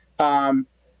attain.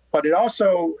 But it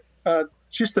also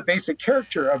just the basic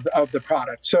character of the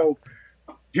product. So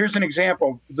here's an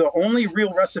example. The only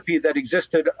real recipe that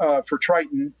existed for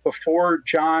Triton before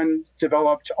Jon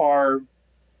developed our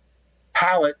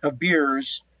palette of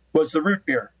beers was the root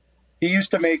beer. He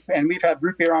used to make, and we've had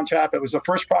root beer on tap. It was the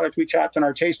first product we tapped in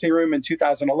our tasting room in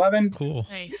 2011. Cool.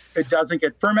 Nice. It doesn't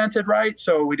get fermented right,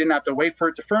 so we didn't have to wait for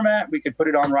it to ferment. We could put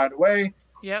it on right away.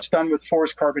 Yep. It's done with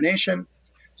forced carbonation.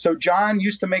 So Jon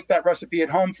used to make that recipe at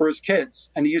home for his kids,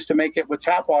 and he used to make it with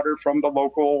tap water from the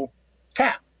local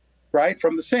tap, right,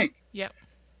 from the sink. Yep.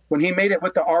 When he made it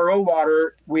with the RO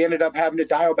water, we ended up having to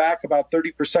dial back about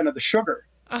 30% of the sugar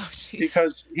Oh, jeez.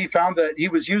 because he found that he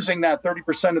was using that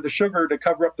 30% of the sugar to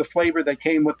cover up the flavor that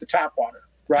came with the tap water,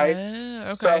 right?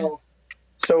 Okay.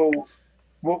 So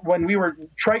when we were,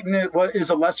 Triton is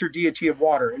a lesser deity of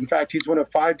water. In fact, he's one of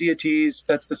 5 deities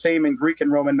that's the same in Greek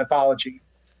and Roman mythology.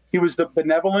 He was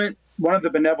one of the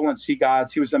benevolent sea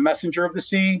gods. He was the messenger of the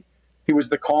sea. He was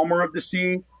the calmer of the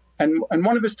sea. And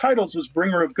one of his titles was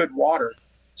bringer of good water.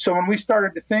 So when we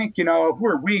started to think, who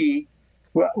are we?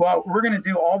 Well, we're going to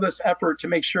do all this effort to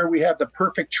make sure we have the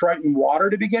perfect Triton water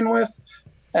to begin with.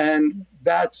 And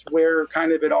that's where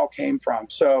kind of it all came from.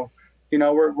 So,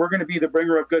 we're going to be the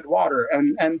bringer of good water,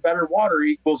 and better water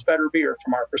equals better beer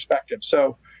from our perspective.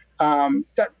 So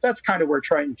that's kind of where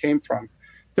Triton came from.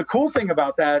 The cool thing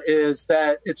about that is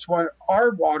that it's when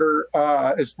our water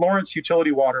is Lawrence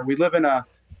utility water. We live in a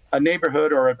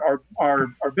neighborhood, or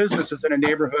our business is in a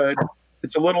neighborhood.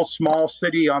 It's a little small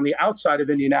city on the outside of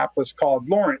Indianapolis called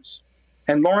Lawrence.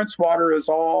 And Lawrence water is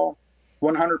all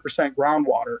 100%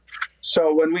 groundwater.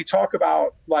 So when we talk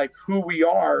about like who we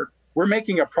are, we're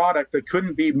making a product that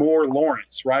couldn't be more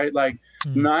Lawrence, right? Like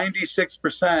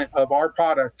 96% of our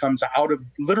product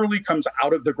literally comes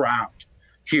out of the ground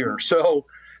here. So,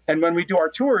 and when we do our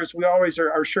tours, we always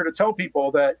are sure to tell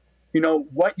people that,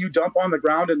 what you dump on the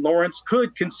ground in Lawrence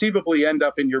could conceivably end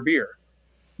up in your beer.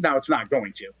 Now it's not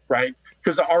going to, right?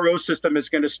 because the RO system is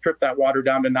going to strip that water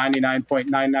down to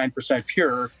 99.99%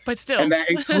 pure. But still. And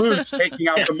that includes taking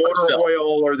out the motor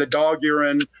oil or the dog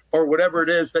urine or whatever it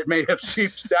is that may have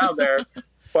seeped down there.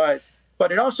 But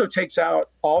it also takes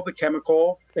out all the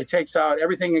chemical. It takes out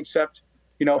everything except,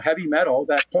 heavy metal.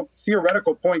 That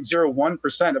theoretical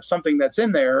 0.01% of something that's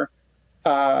in there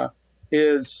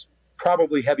is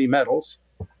probably heavy metals,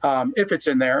 if it's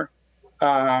in there.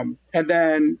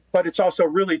 But it's also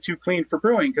really too clean for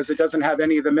brewing because it doesn't have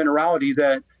any of the minerality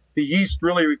that the yeast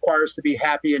really requires to be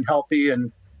happy and healthy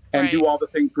and do all the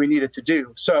things we need it to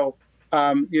do. So,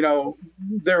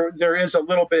 there is a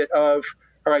little bit of,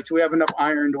 all right, do we have enough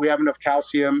iron? Do we have enough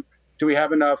calcium? Do we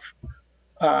have enough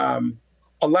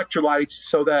electrolytes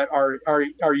so that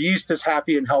our yeast is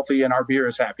happy and healthy and our beer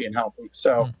is happy and healthy?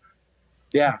 So,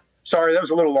 yeah. Sorry, that was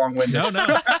a little long-winded. No. No,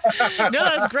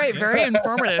 that was great. Very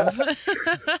informative.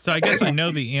 So I guess I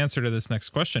know the answer to this next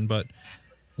question, but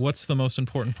what's the most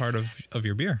important part of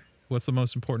your beer? What's the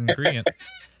most important ingredient?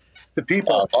 The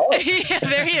people. Yeah,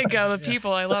 there you go. The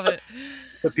people. I love it.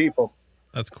 The people.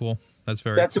 That's cool. That's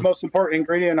cool. The most important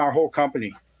ingredient in our whole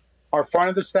company. Our front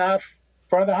of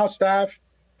the house staff,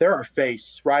 they're our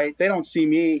face, right? They don't see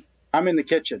me. I'm in the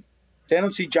kitchen. They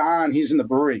don't see John. He's in the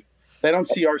brewery. They don't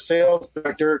see our sales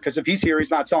director because if he's here,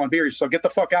 he's not selling beer. So get the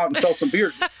fuck out and sell some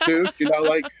beer, dude.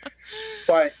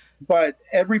 But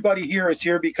everybody here is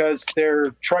here because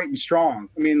they're Triton strong.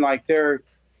 I mean,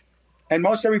 and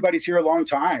most everybody's here a long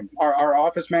time. Our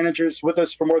office managers with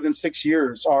us for more than 6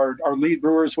 years. Our lead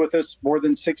brewers with us more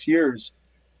than 6 years.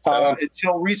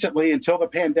 Until recently, until the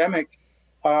pandemic,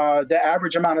 the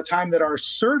average amount of time that our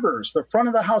servers, the front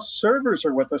of the house servers,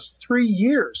 are with us, 3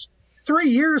 years. 3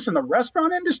 years in the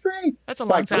restaurant industry? That's a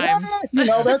long time.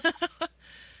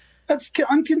 That's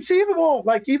inconceivable.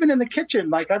 Like, even in the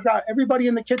kitchen, I've got everybody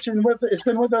in the kitchen has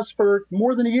been with us for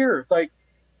more than a year.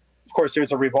 Of course,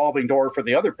 there's a revolving door for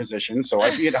the other position. So,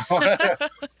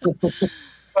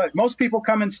 but most people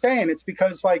come and stay, and it's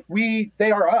because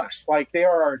they are us.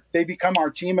 They become our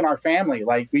team and our family.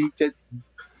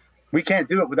 We can't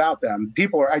do it without them.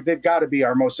 They've got to be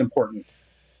our most important.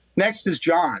 Next is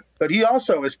John, but he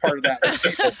also is part of that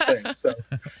people thing. So.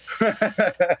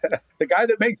 The guy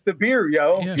that makes the beer,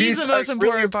 Yeah. He's the most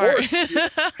important part.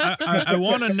 I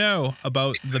want to know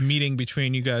about the meeting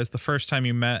between you guys the first time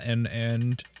you met,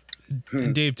 and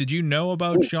Dave, did you know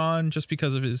about John just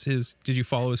because of his? Did you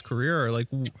follow his career, or what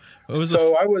was?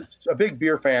 I was a big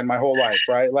beer fan my whole life,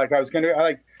 right?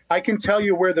 I can tell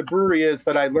you where the brewery is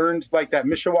that I learned, that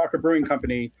Mishawaka Brewing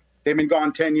Company. They've been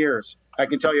gone 10 years. I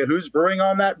can tell you who's brewing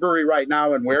on that brewery right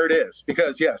now and where it is,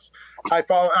 because yes, I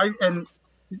follow.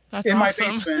 That's in awesome. My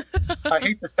basement. I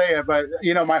hate to say it, but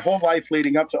my whole life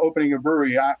leading up to opening a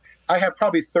brewery, I have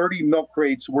probably 30 milk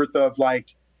crates worth of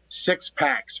 6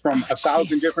 packs from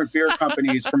 1,000 different beer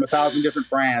companies from 1,000 different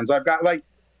brands. I've got I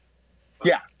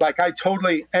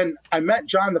totally. And I met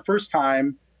John the first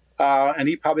time, and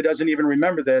he probably doesn't even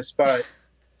remember this, but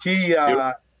he and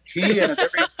a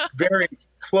very, very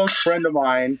close friend of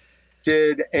mine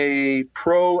did a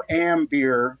pro-am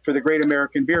beer for the Great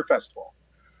American Beer Festival.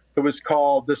 It was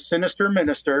called the Sinister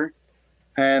Minister,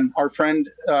 and our friend,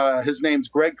 his name's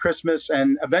Greg Christmas,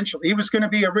 and eventually he was going to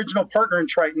be original partner in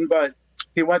Triton, but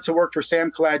he went to work for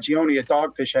Sam Calagione at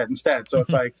Dogfish Head instead. So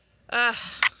it's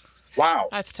wow,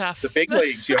 that's tough. The big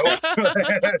leagues,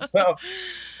 So,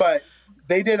 but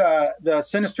they did the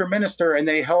Sinister Minister, and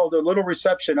they held a little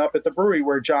reception up at the brewery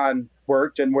where John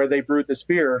worked and where they brewed this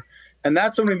beer. And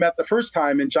that's when we met the first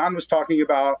time. And John was talking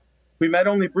about, we met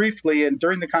only briefly. And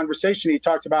during the conversation, he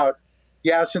talked about,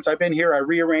 since I've been here, I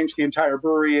rearranged the entire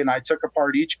brewery and I took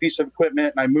apart each piece of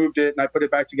equipment and I moved it and I put it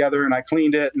back together and I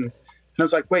cleaned it. And I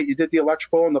was like, wait, you did the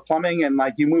electrical and the plumbing and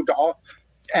you moved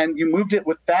you moved it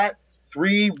with that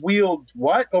 3-wheeled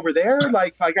what over there?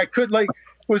 I could it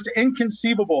was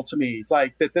inconceivable to me,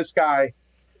 that this guy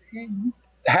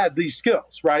had these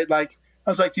skills, right? I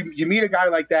was like, you meet a guy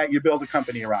like that, you build a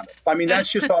company around it. I mean,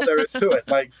 that's just all there is to it.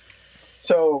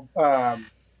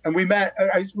 And we met,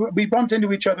 we bumped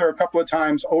into each other a couple of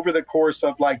times over the course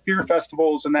of beer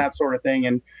festivals and that sort of thing.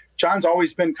 And John's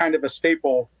always been kind of a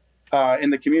staple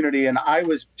in the community. And I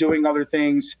was doing other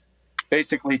things,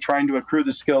 basically trying to accrue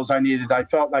the skills I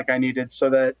felt like I needed,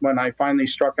 so that when I finally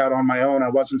struck out on my own, I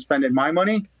wasn't spending my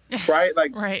money, right?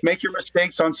 Right. Make your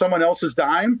mistakes on someone else's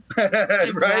dime.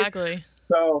 Exactly. Right?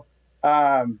 So,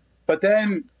 but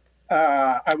then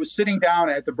I was sitting down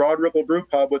at the Broad Ripple Brew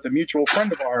Pub with a mutual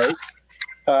friend of ours,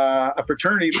 a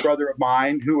fraternity brother of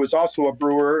mine who was also a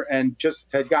brewer and just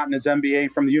had gotten his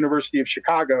MBA from the University of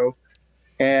Chicago.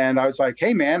 And I was like,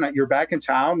 hey, man, you're back in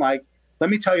town. Let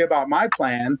me tell you about my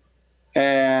plan.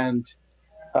 And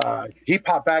he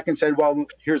popped back and said, well,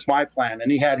 here's my plan.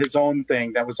 And he had his own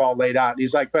thing that was all laid out.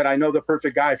 He's like, but I know the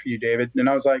perfect guy for you, David. And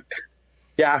I was like,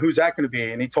 yeah, who's that going to be?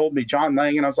 And he told me Jon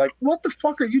Lang. And I was like, what the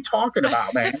fuck are you talking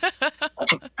about, man?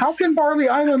 How can Barley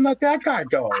Island let that guy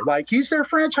go? Like, he's their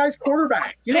franchise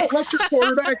quarterback. You don't let your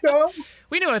quarterback go.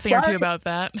 We know a thing or two about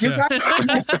that.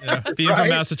 Being from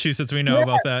Massachusetts, we know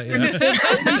about that.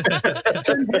 Yeah.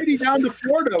 Send Brady down to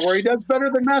Florida, where he does better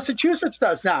than Massachusetts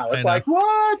does now. It's like,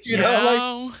 what? You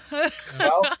know,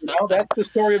 that's the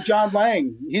story of Jon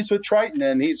Lang. He's with Triton,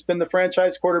 and he's been the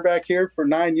franchise quarterback here for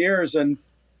 9 years, and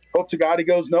hope to God he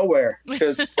goes nowhere,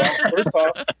 because first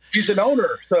off, he's an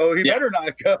owner, so he better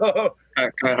not go.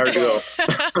 Kind of hard to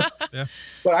go.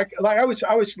 But I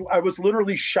was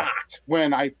literally shocked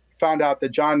when I found out that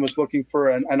Jon was looking for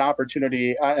an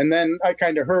opportunity, and then I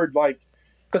kind of heard, like,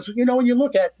 because when you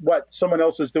look at what someone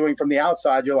else is doing from the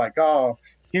outside, you're like, oh,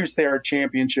 here's their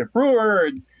championship brewer,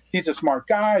 and he's a smart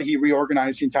guy. He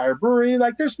reorganized the entire brewery.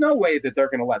 Like, there's no way that they're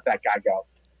going to let that guy go.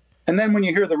 And then when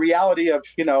you hear the reality of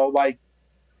like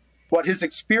what his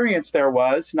experience there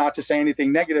was, not to say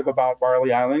anything negative about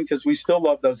Barley Island, because we still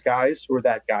love those guys, or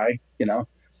that guy,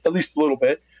 at least a little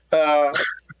bit. I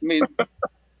mean,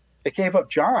 they gave up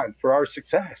Jon for our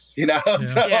success, So,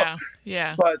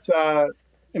 yeah. But I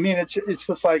mean, it's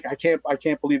just like, I can't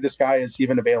believe this guy is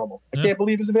even available. I can't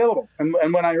believe he's available. And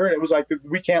when I heard it, it was like,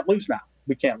 we can't lose now.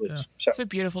 We can't lose. Yeah. So It's a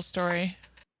beautiful story.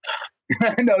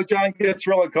 I know Jon gets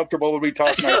real uncomfortable when we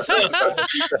talk about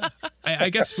I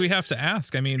guess we have to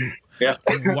ask. I mean,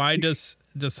 why does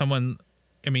someone?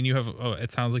 I mean, you have.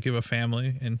 It sounds like you have a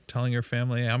family, and telling your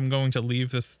family, "I'm going to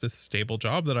leave this stable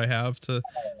job that I have to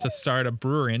start a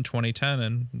brewery in 2010,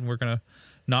 and we're gonna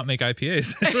not make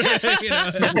IPAs."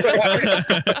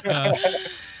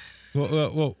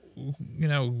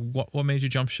 What made you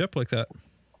jump ship like that?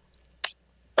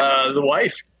 The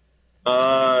wife.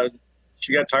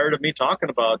 She got tired of me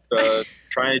talking about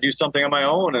trying to do something on my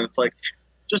own, and it's like,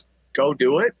 just go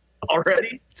do it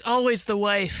already. It's always the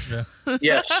wife. Yeah.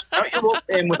 Yes.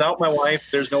 And without my wife,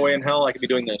 there's no way in hell I could be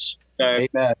doing this.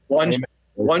 Amen.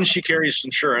 One, she carries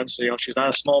insurance. She's not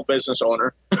a small business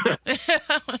owner. That's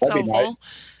helpful.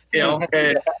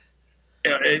 And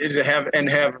have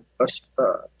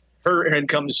her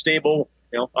income stable.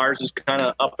 Ours is kind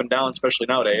of up and down, especially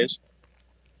nowadays.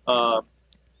 But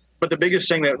the biggest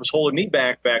thing that was holding me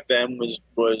back then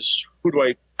was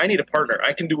I need a partner.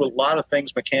 I can do a lot of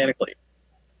things mechanically,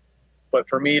 but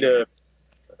for me to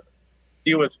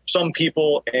deal with some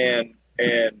people and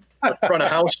the front of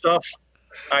house stuff,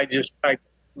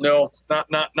 no,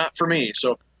 not for me.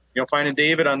 So, finding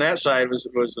David on that side was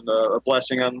a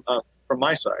blessing from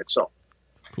my side. So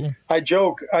cool. I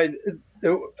joke. In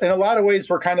a lot of ways,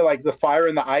 we're kind of like the fire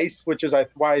and the ice, which is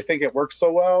why I think it works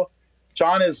so well.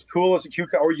 Jon is cool as a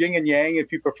cucumber, or yin and yang,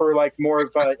 if you prefer, like more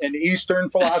of an Eastern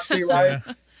philosophy, right?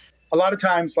 Yeah. A lot of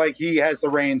times, like, he has the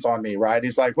reins on me, right?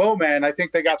 He's like, "Whoa, man, I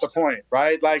think they got the point,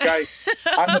 right? Like,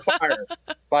 I'm the fire.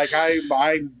 Like, I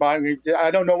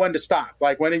don't know when to stop.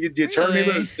 Like, when you turn me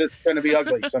loose, it's going to be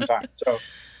ugly sometimes." So,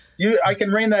 I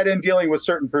can rein that in dealing with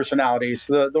certain personalities,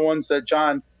 the ones that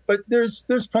Jon. But there's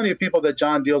plenty of people that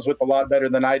Jon deals with a lot better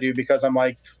than I do, because I'm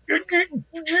like,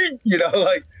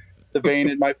 like. The vein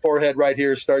in my forehead right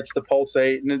here starts to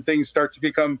pulsate, and then things start to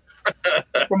become,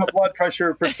 from a blood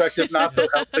pressure perspective, not so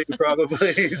healthy,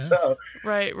 probably. Yeah. So,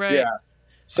 right. Yeah.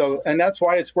 So, and that's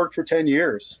why it's worked for 10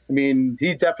 years. I mean,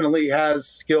 he definitely has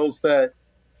skills that,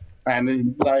 and a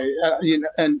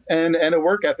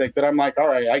work ethic that I'm like, all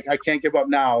right, I can't give up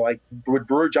now. Like, would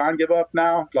Brewer Jon give up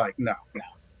now? Like, no.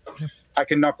 I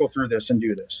can knuckle through this and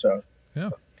do this. So,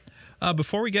 yeah.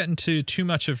 Before we get into too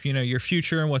much of your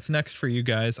future and what's next for you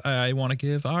guys, I want to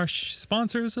give our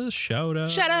sponsors a shout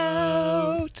out. Shout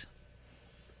out!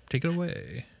 Take it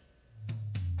away.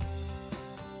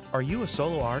 Are you a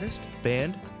solo artist,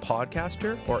 band,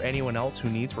 podcaster, or anyone else who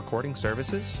needs recording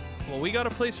services? Well, we got a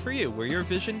place for you where your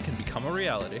vision can become a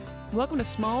reality. Welcome to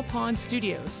Small Pond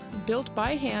Studios, built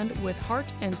by hand with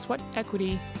heart and sweat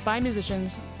equity by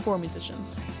musicians for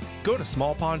musicians. Go to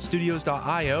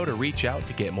smallpondstudios.io to reach out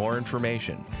to get more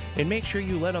information. And make sure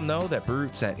you let them know that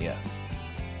Brute sent you.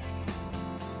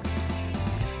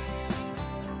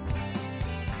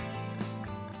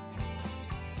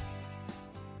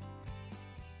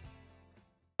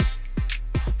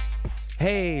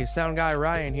 Hey, Sound Guy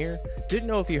Ryan here. Didn't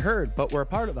know if you heard, but we're a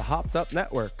part of the Hopped Up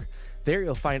Network. There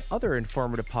you'll find other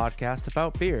informative podcasts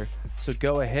about beer. So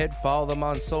go ahead, follow them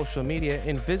on social media,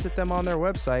 and visit them on their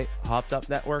website,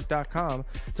 hoppedupnetwork.com,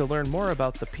 to learn more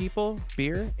about the people,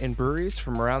 beer, and breweries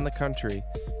from around the country.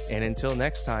 And until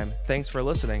next time, thanks for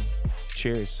listening.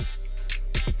 Cheers.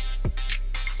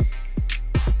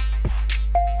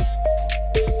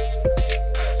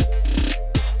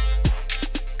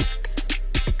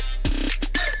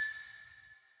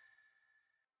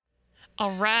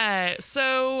 All right.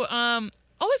 So,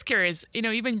 always curious.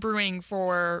 You've been brewing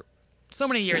for so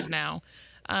many years now.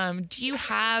 Do you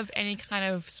have any kind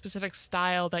of specific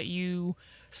style that you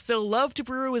still love to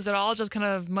brew? Is it all just kind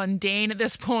of mundane at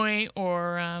this point,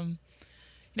 or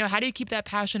how do you keep that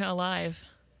passion alive?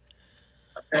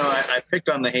 I picked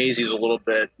on the hazies a little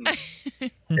bit,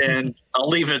 and I'll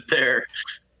leave it there.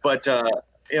 But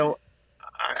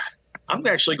I'm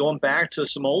actually going back to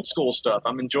some old school stuff.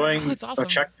 I'm enjoying awesome.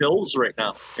 Czech pills right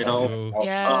now.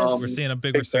 Yes. We're seeing a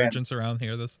big resurgence around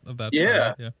here. Of that.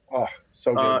 Yeah. Style. Yeah. Oh,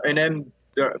 so good. And then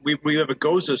we have a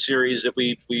Goza series that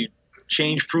we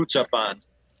change fruits up on.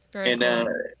 Very And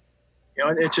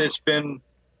cool. it's been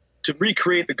to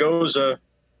recreate the Goza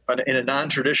in a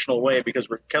non-traditional way, because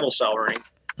we're kettle souring.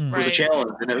 It was a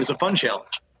challenge, and it was a fun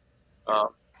challenge.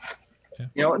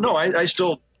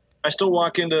 I still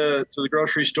walk into the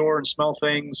grocery store and smell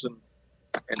things and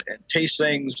taste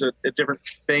things at different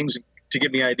things to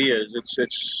give me ideas.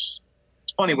 It's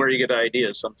funny where you get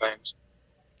ideas sometimes.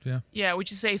 Yeah. Yeah.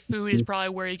 Would you say food is probably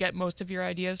where you get most of your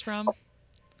ideas from?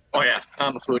 Oh yeah,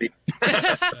 I'm a foodie.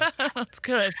 That's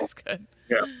good. That's good.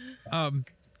 Yeah.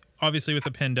 Obviously, with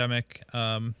the pandemic,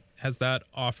 has that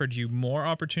offered you more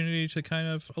opportunity to kind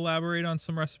of elaborate on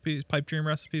some recipes, pipe dream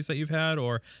recipes that you've had,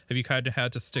 or have you kind of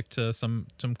had to stick to some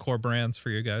core brands for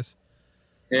you guys?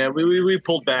 Yeah, we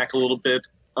pulled back a little bit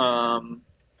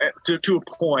to a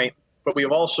point, but we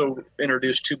have also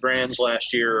introduced 2 brands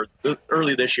last year,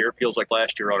 early this year. It feels like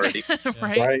last year already.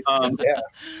 Right.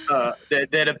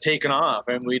 That have taken off,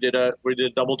 and we did a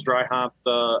double dry hop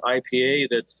IPA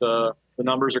that the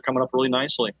numbers are coming up really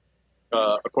nicely.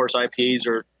 Of course, IPAs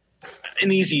are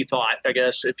an easy thought, I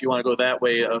guess, if you want to go that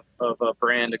way of a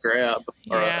brand to grab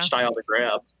or a style to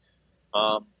grab.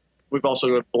 We've also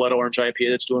got a blood orange IPA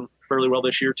that's doing fairly well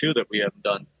this year too that we haven't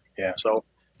done. Yeah. So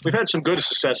we've had some good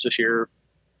success this year,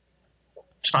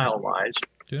 style wise.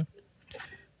 Yeah.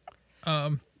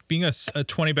 Being a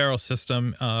 20 barrel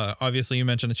system, obviously you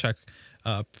mentioned the Czech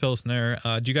Pilsner.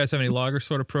 Do you guys have any lager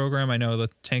sort of program? I know the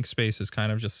tank space is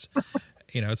kind of just,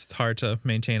 it's hard to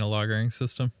maintain a lagering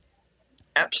system.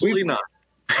 Absolutely not.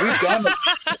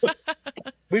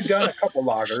 We've done a couple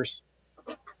lagers.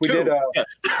 We 2, did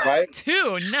right?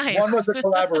 2, nice. One was a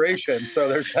collaboration, so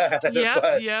there's that.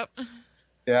 Yep.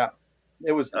 Yeah.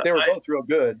 They were both real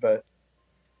good, but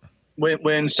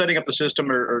when setting up the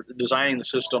system or designing the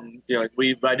system,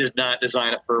 I did not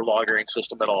design it for a lagering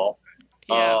system at all.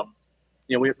 Yeah.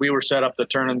 We were set up to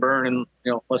turn and burn, and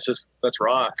let's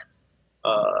rock.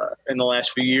 In the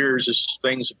last few years, as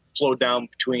things have slowed down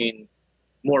between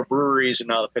more breweries and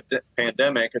now the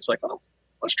pandemic, it's like,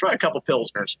 let's try a couple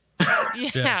Pilsners.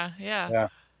 Yeah.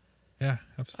 Yeah,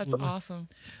 absolutely. That's awesome.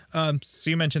 So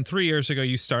you mentioned 3 years ago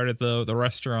you started the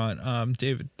restaurant.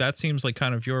 David, that seems like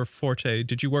kind of your forte.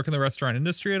 Did you work in the restaurant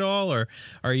industry at all, or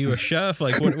are you a chef?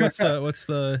 Like, what's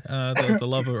the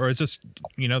love of, or is just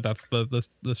that's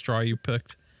the straw you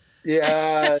picked?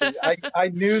 Yeah, I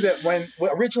knew that when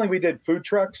originally we did food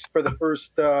trucks for the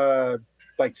first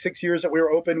 6 years that we were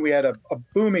open, we had a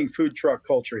booming food truck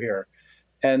culture here.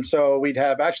 And so we'd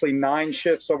have actually 9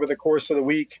 shifts over the course of the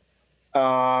week.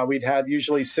 We'd have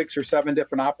usually 6 or 7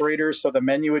 different operators. So the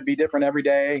menu would be different every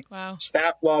day. Wow.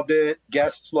 Staff loved it.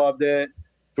 Guests loved it.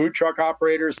 Food truck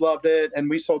operators loved it. And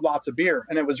we sold lots of beer.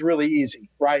 And it was really easy,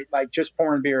 right? Like just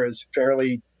pouring beer is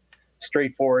fairly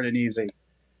straightforward and easy.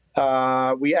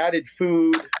 We added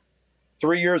food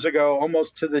 3 years ago,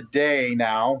 almost to the day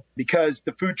now, because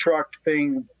the food truck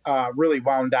thing really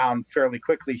wound down fairly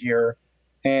quickly here.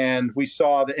 And we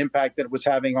saw the impact that it was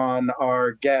having on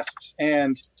our guests.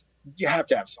 And you have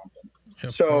to have something.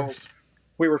 So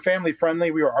we were family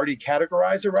friendly. We were already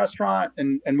categorized as a restaurant.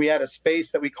 And we had a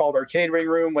space that we called our catering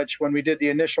room, which when we did the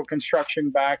initial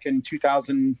construction back in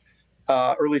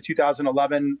early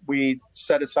 2011, we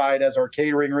set aside as our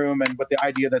catering room, and with the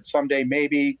idea that someday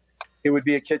maybe it would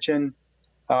be a kitchen.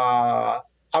 I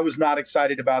was not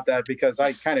excited about that because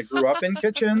I kind of grew up in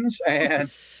kitchens,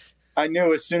 and I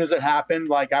knew as soon as it happened,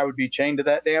 like I would be chained to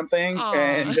that damn thing.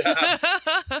 And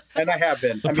I have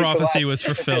been. The prophecy was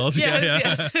fulfilled.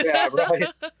 Yes. Yeah, right.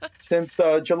 Since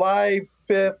July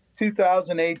 5th,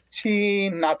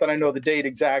 2018, not that I know the date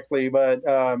exactly, but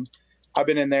I've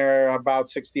been in there about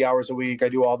 60 hours a week. I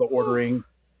do all the ordering,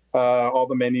 all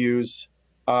the menus.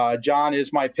 John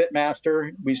is my pit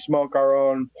master. We smoke our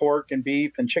own pork and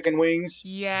beef and chicken wings.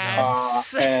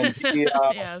 Yes. And he,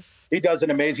 he does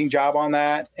an amazing job on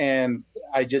that. And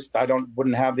I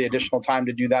wouldn't have the additional time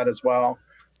to do that as well.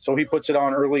 So he puts it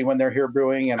on early when they're here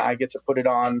brewing, and I get to put it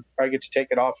on, or I get to take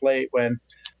it off late when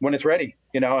when it's ready,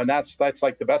 and that's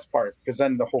like the best part, because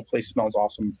then the whole place smells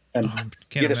awesome, and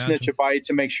you get a snitch of bites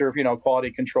and make sure,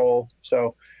 quality control.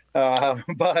 So,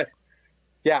 but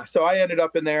yeah, so I ended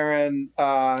up in there, and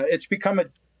it's become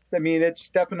it's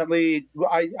definitely,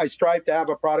 I strive to have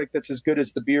a product that's as good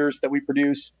as the beers that we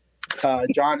produce.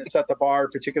 Jon has set the bar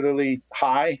particularly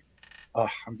high. Oh,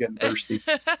 I'm getting thirsty.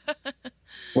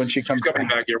 When she comes coming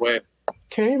back your way.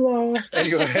 Kayla.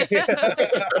 Anyway.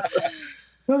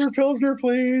 Another Pilsner,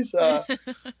 please.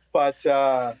 But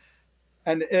I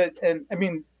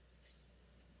mean,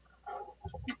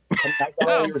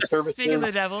 speaking of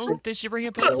the devil, did she bring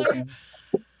a Pilsner?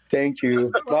 Thank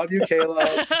you. Love you,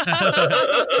 Kayla.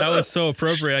 That was so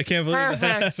appropriate. I can't believe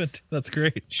that happened. That's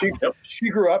great. She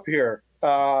grew up here.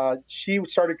 She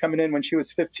started coming in when she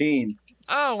was 15.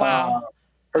 Oh, wow.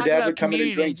 Her dad would come in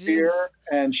and drink beer,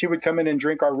 and she would come in and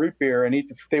drink our root beer, and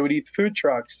they would eat the food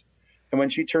trucks. And when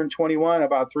she turned 21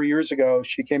 about 3 years ago,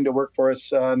 she came to work for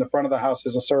us in the front of the house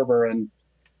as a server. And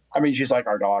I mean, she's like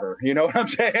our daughter. You know what I'm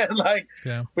saying? Like,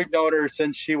 we've known her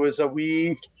since she was a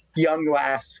wee young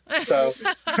lass. So,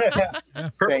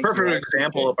 perfect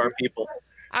example of our people.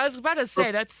 I was about to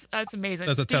say that's amazing.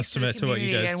 That's a testament to what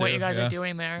you guys and do. What you guys are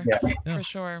doing there. Yeah, for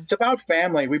sure. It's about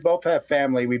family. We both have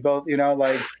family. We both,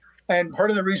 and part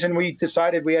of the reason we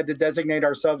decided we had to designate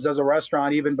ourselves as a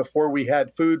restaurant even before we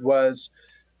had food was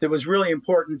it was really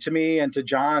important to me and to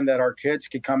Jon that our kids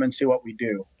could come and see what we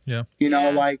do. Yeah.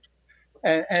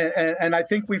 And I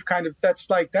think we've kind of,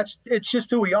 it's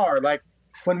just who we are. Like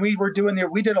when we were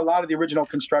we did a lot of the original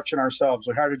construction ourselves.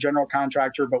 We hired a general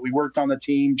contractor, but we worked on the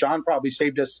team. Jon probably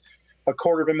saved us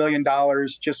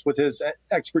 $250,000 just with his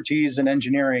expertise in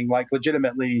engineering, like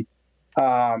legitimately.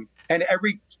 And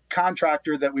every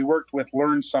contractor that we worked with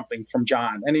learned something from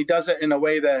Jon, and he does it in a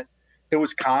way that it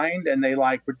was kind, and they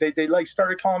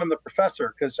started calling him the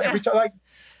professor because every time,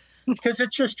 because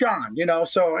it's just Jon,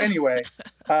 So anyway,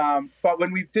 but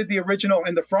when we did the original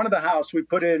in the front of the house, we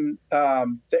put in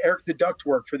the duct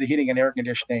work for the heating and air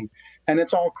conditioning, and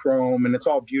it's all chrome and it's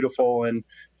all beautiful. And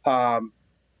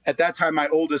at that time, my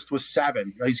oldest was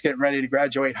 7. He's getting ready to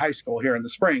graduate high school here in the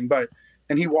spring,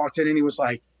 and he walked in and he was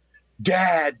like,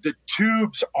 "Dad, the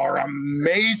tubes are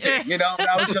amazing," And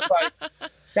I was just like,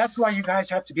 that's why you guys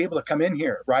have to be able to come in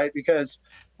here, right? Because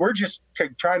we're just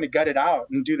trying to gut it out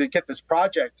and get this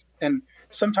project. And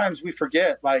sometimes we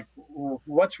forget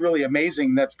what's really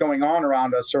amazing that's going on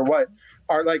around us, or what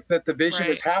are that the vision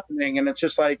is happening. And it's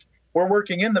just like, we're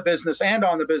working in the business and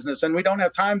on the business, and we don't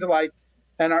have time to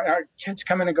and our kids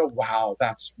come in and go, "Wow,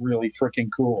 that's really freaking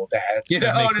cool, Dad."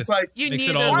 And it's like, you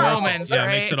need those moments, right? Yeah, it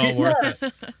makes it all worth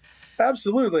it.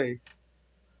 Absolutely.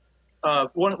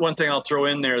 One thing I'll throw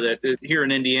in there that here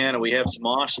in Indiana, we have some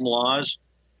awesome laws.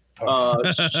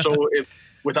 So if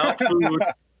without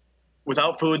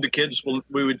food, the kids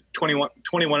we would 21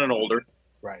 and older.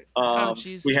 Right.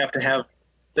 We have to have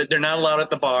that. They're not allowed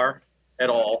at the bar at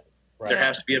all. Right. There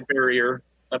has to be a barrier.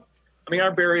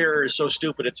 Our barrier is so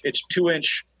stupid. It's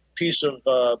 2-inch piece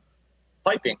of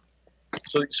piping.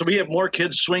 So we have more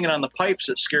kids swinging on the pipes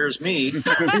that scares me than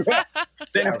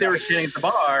if they were standing at the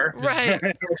bar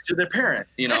next to their parent,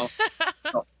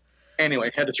 So,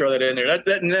 anyway, had to throw that in there.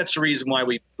 And that's the reason why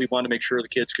we wanted to make sure the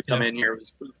kids could come in here,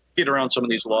 get around some of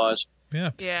these laws.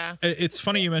 Yeah. It's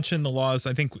funny you mentioned the laws.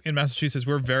 I think in Massachusetts,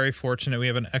 we're very fortunate. We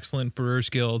have an excellent Brewers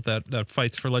Guild that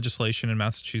fights for legislation in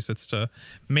Massachusetts to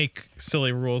make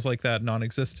silly rules like that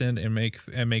non-existent and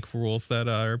make rules that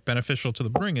are beneficial to the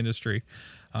brewing industry.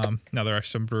 Now there are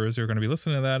some brewers who are going to be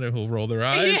listening to that and who'll roll their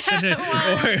eyes.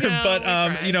 But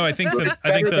I think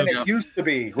it used to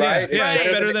be, right? Yeah,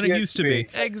 it's better than it used to be.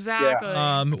 Exactly.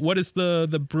 Yeah. What is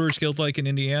the Brewers Guild like in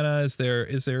Indiana?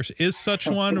 Is such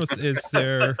one? Is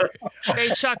there? They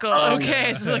chuckle.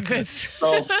 Okay, so good.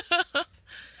 So,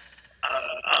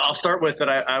 I'll start with that.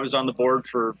 I was on the board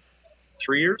for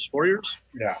 4 years.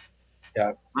 Yeah.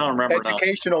 I don't remember.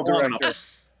 Educational director.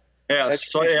 Yeah.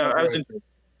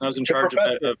 I was in charge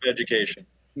of education.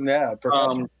 Yeah,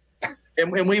 professor.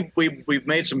 And we've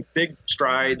made some big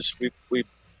strides. I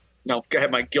have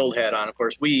my guild hat on, of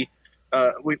course. We've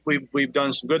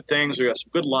done some good things. We got some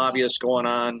good lobbyists going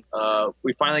on.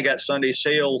 We finally got Sunday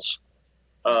sales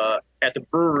at the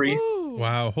brewery. Ooh.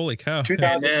 Wow! Holy cow!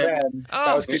 2010.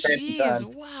 That was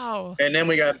 2010. Wow! And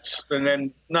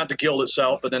then not the guild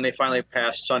itself, but then they finally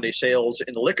passed Sunday sales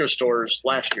in the liquor stores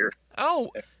last year. Oh,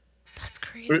 that's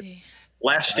crazy.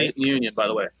 Last state in the union, by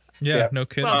the way. Yeah, no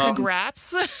kidding. Well,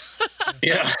 congrats.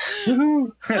 Yeah.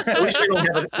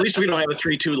 At least we don't have a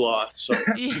 3-2 law. So.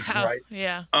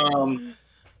 Yeah.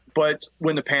 But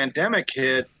when the pandemic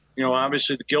hit,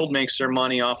 obviously the guild makes their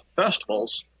money off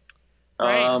festivals.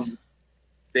 Right.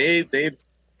 They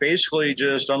basically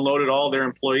just unloaded all their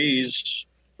employees,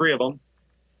 3 of them,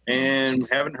 and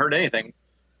haven't heard anything.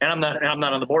 And I'm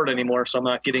not on the board anymore, so I'm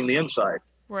not getting the inside.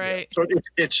 Right. So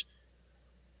it's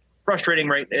frustrating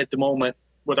right at the moment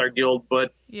with our guild,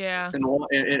 but Yeah.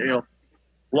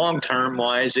 long term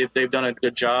wise, they've done a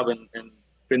good job and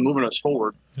been moving us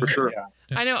forward for sure. Yeah.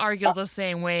 I know our guild's the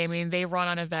same way. I mean, they run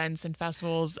on events and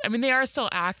festivals. I mean, they are still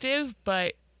active,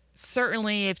 but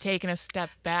certainly have taken a step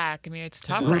back. I mean, it's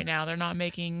tough right now. They're not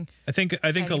making. I think a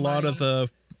any lot of money.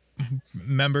 the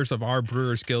members of our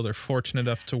Brewers Guild are fortunate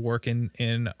enough to work in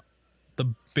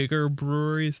the bigger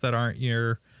breweries that aren't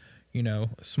your,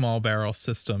 small barrel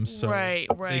systems. So Right.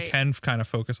 they can kind of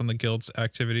focus on the guild's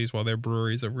activities while their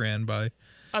breweries are ran by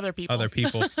Other people.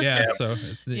 Yeah. So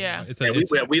Yeah.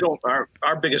 We don't.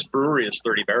 Our biggest brewery is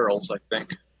 30 barrels, I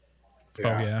think. Oh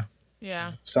yeah.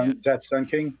 Yeah. Is that Sun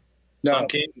King? No, Sun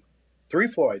King. 3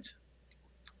 Floyds.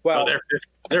 Well,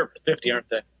 They're 50, aren't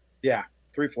they? yeah,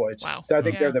 3 Floyds. Wow. I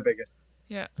think Yeah. they're the biggest.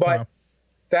 Yeah. But Wow.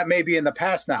 that may be in the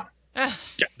past now.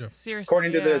 Seriously.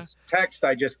 According to the text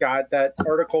I just got, that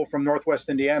article from Northwest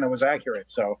Indiana was accurate.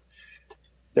 So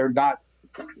they're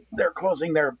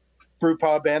closing their brew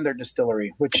pub and their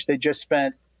distillery, which they just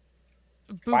spent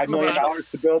 $5 million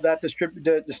to build that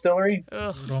distillery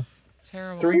Ugh.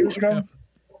 Terrible. 3 years ago. Yeah.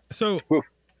 So, Oof.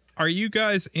 are you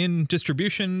guys in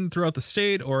distribution throughout the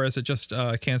state, or is it just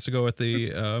cans to go at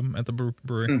the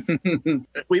brewery?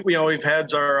 We've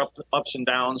had our ups and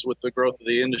downs with the growth of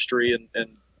the industry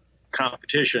and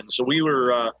competition. So we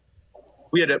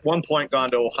had at one point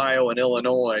gone to Ohio and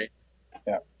Illinois,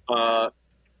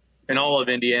 and all of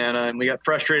Indiana, and we got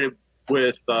frustrated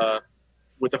with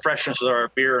the freshness of our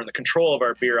beer and the control of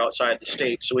our beer outside the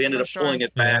state. So we ended up pulling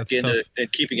it back into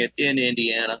and keeping it in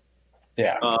Indiana.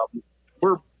 Yeah.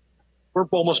 We're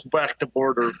almost back to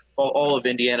border all of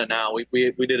Indiana now.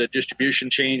 We did a distribution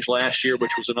change last year,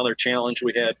 which was another challenge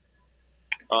we had.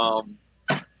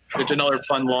 It's another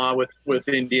fun law with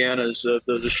Indiana is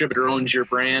the distributor owns your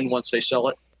brand once they sell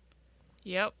it.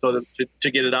 Yep. So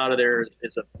to get it out of there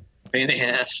is a pain in the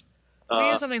ass. We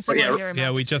have something similar here in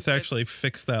Yeah, we just Massachusetts. actually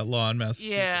fixed that law in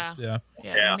Massachusetts. Yeah.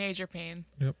 Yeah. Major pain.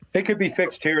 It could be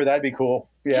fixed here. That'd be cool.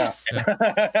 Yeah.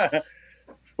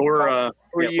 We're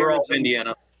years all and-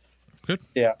 Indiana. Good.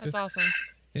 Yeah. That's awesome.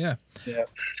 Yeah. Yeah.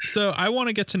 So I want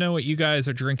to get to know what you guys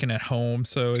are drinking at home.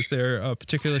 So is there a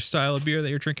particular style of beer that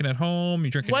you're drinking at home?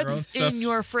 You drinking your own What's stuff? in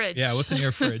your fridge? Yeah, what's in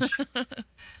your fridge?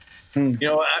 I'm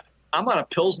on a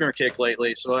Pilsner kick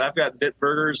lately, so I've got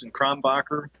Bitburgers and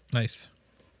Kronbacher. Nice.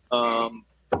 And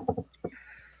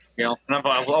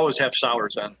I'll always have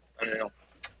sours on.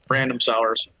 Random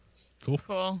sours.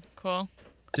 Cool.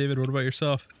 David, what about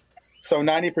yourself? So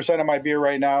 90% of my beer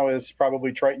right now is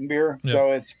probably Triton beer. Yeah.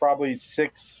 So it's probably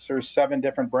 6 or 7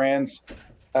 different brands,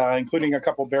 including a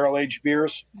couple barrel aged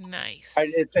beers. Nice.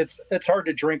 It's hard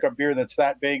to drink a beer that's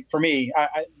that big for me.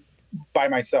 I by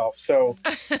myself. So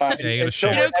you gotta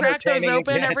share. You crack those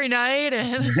open every night,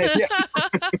 and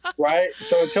right.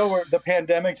 So until the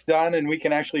pandemic's done and we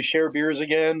can actually share beers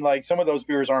again, like some of those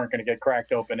beers aren't going to get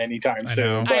cracked open anytime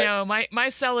soon. I know my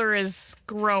cellar is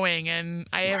growing, and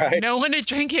I have no one to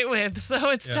drink it with, so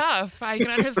it's tough. I can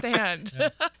understand.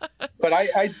 But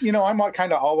I'm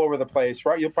kind of all over the place,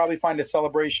 right? You'll probably find a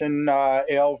Celebration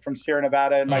ale from Sierra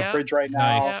Nevada in my fridge right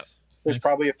now. Nice. There's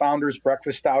probably a Founder's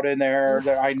Breakfast Stout in there.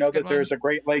 I know that there's a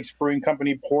Great Lakes Brewing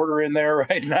Company Porter in there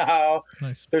right now.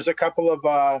 Nice. There's a couple of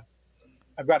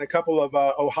I've got a couple of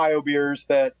Ohio beers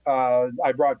that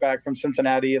I brought back from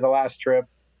Cincinnati the last trip.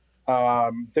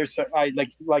 There's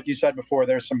like you said before,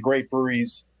 there's some great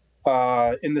breweries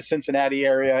in the Cincinnati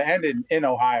area and in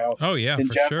Ohio. Oh yeah, in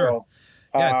for general.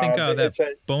 sure. Yeah, I think it's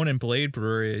that Bone and Blade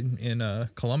Brewery in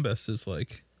Columbus is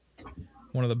like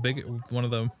one of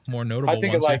the more notable I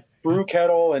think ones. of like Brew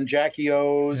Kettle and Jackie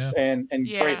O's and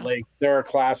Yeah. Great Lakes. They're a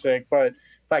classic, but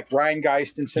like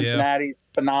Rheingeist in Cincinnati is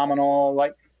phenomenal.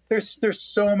 Like there's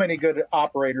so many good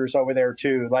operators over there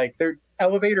too. Like their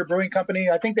Elevator Brewing Company,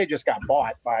 I think they just got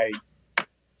bought by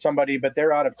somebody, but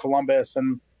they're out of Columbus,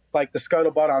 and like the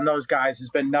scuttlebutt on those guys has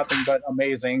been nothing but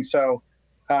amazing. So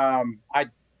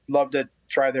I'd love to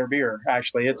try their beer.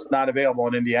 Actually, it's not available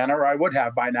in Indiana, or I would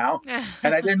have by now,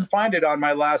 and I didn't find it on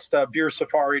my last beer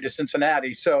safari to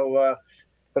Cincinnati. So,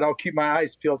 but I'll keep my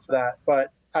eyes peeled for that.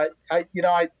 But I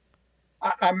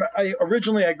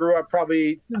originally I grew up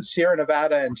probably Sierra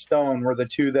Nevada and Stone were the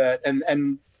two that,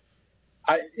 and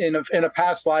I in a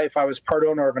past life I was part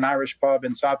owner of an Irish pub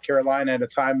in South Carolina at a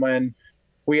time when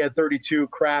we had 32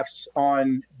 crafts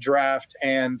on draft,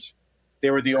 and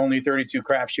they were the only 32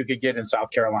 crafts you could get in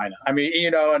South Carolina. I mean,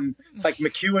 and like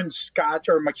McEwen's Scotch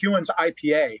or McEwen's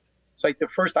IPA. It's like the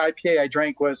first IPA I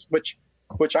drank was, which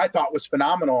which I thought was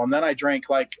phenomenal. And then I drank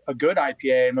like a good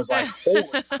IPA and was like, holy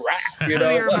crap, you know,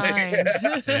 Your like, mind.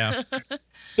 Yeah.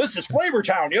 this is Flavor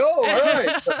Town, yo. All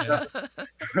right.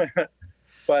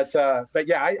 But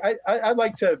yeah, I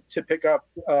like to pick up.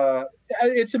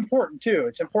 It's important too.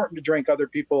 It's important to drink other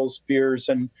people's beers.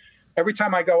 And every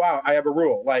time I go out, I have a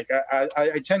rule. Like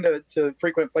I tend to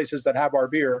frequent places that have our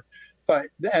beer.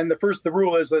 And the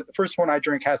rule is that the first one I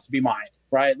drink has to be mine,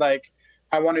 right? Like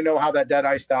I want to know how that Dead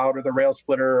Iced Out or the Rail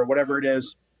Splitter or whatever it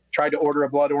is. Tried to order a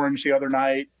Blood Orange the other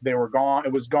night. They were gone.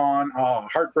 It was gone. Oh,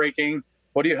 heartbreaking.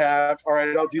 What do you have? All right,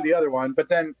 I'll do the other one. But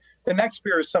then the next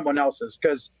beer is someone else's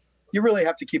because you really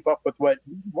have to keep up with what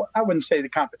I wouldn't say the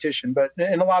competition, but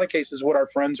in a lot of cases, what our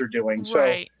friends are doing.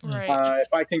 Right.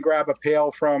 If I can grab a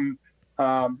pail from,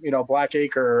 Black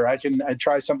Acre, I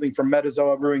try something from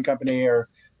Metazoa Brewing Company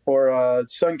or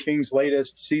Sun King's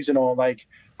latest seasonal. Like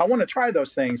I want to try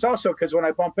those things also because when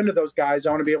I bump into those guys, I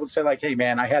want to be able to say like, hey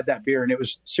man, I had that beer and it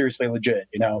was seriously legit,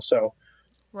 you know? So,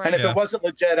 Right. and if it wasn't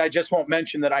legit, I just won't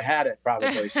mention that I had it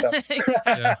probably. So,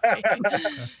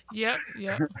 Yep.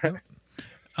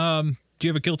 Do you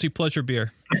have a guilty pleasure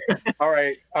beer? all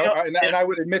right. And I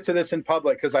would admit to this in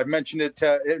public because I've mentioned it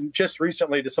just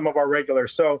recently to some of our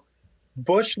regulars. So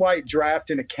Busch Light Draft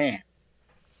in a can.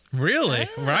 Really?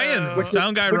 Oh. Ryan,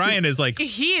 sound guy Ryan is like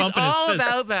He is pumping his all fist.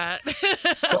 about that.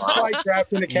 Busch Light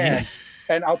Draft in a can.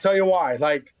 And I'll tell you why.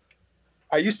 Like,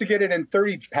 I used to get it in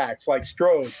 30 packs like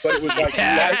Stroh's, but it was like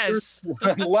Yes.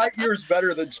 light years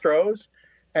better than Stroh's.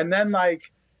 And then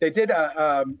like they did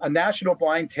a national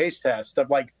blind taste test of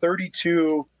like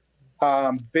 32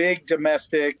 big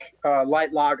domestic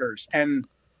light lagers. And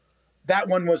that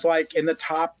one was like in the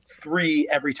top 3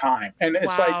 every time. And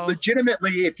it's Wow. like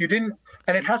legitimately, if you didn't,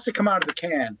 and it has to come out of the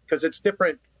can because it's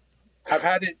different. I've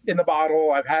had it in the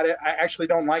bottle. I've had it. I actually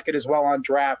don't like it as well on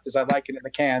draft as I like it in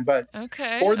the can, but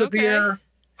Okay. pour the beer,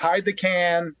 hide the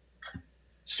can,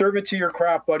 serve it to your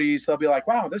craft buddies. They'll be like,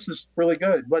 wow, this is really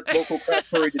good. What local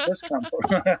craft brewery did this come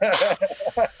from?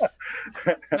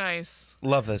 Nice.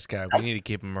 Love this guy. We need to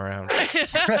keep him around. I'm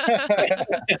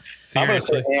gonna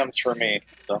Seriously. say hams for me.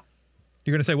 So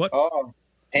You're gonna say what? Oh,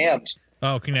 hams.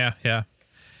 Oh, yeah.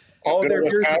 all Good their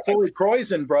beers are Wisconsin. fully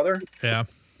poisoned, brother. Yeah.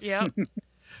 Yep.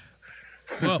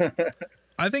 Well,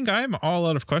 I think I'm all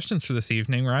out of questions for this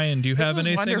evening. Ryan, do you have was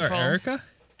anything, wonderful. or Erica?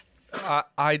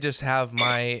 I just have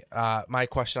my my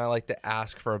question I like to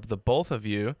ask for the both of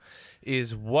you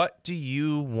is what do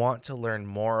you want to learn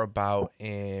more about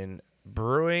in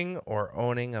brewing or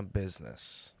owning a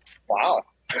business? Wow.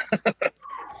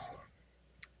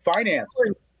 Finance.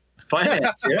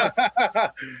 Finance.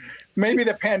 Yeah. Maybe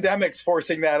the pandemic's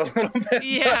forcing that a little bit.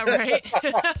 Yeah, right.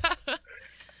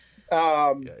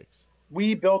 Yikes.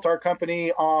 We built our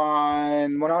company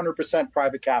on 100%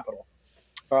 private capital.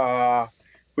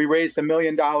 We raised $1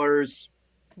 million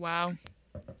Wow.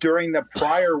 during the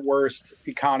prior worst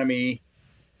economy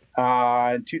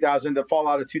in the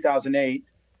fallout of 2008.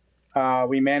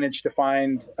 We managed to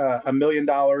find $1 million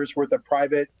worth of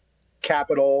private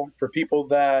capital for people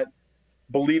that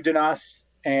believed in us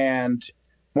and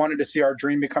wanted to see our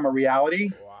dream become a reality.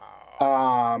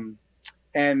 Wow.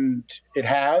 And it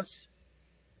has.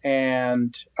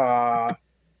 And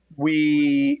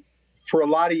we, for a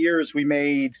lot of years, we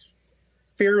made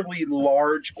fairly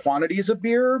large quantities of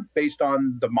beer based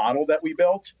on the model that we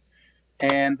built.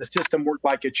 And the system worked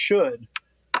like it should.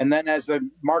 And then as the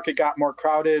market got more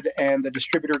crowded and the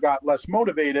distributor got less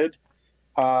motivated,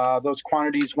 those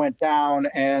quantities went down,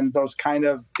 and those kind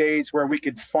of days where we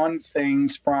could fund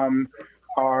things from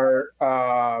our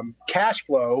cash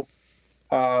flow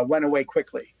went away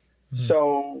quickly.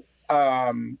 So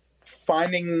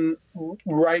finding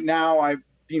right now,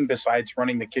 besides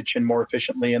running the kitchen more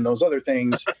efficiently and those other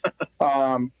things,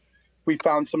 we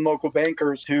found some local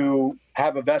bankers who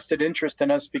have a vested interest in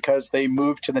us because they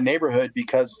moved to the neighborhood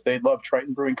because they love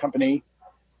Triton Brewing Company.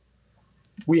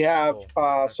 We have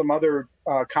some other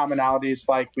commonalities,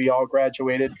 like we all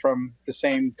graduated from the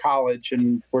same college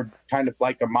and we're kind of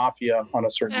like a mafia on a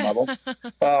certain level.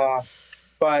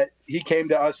 But he came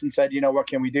to us and said, what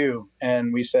can we do?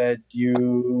 And we said,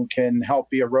 you can help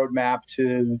be a roadmap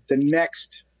to the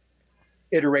next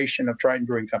iteration of Triton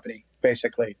Brewing Company,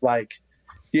 basically. Like,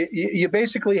 you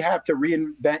basically have to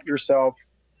reinvent yourself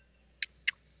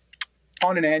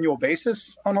on an annual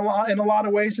basis in a lot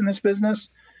of ways in this business.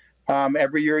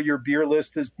 Every year your beer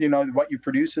list is, what you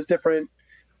produce is different.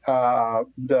 What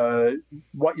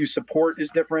you support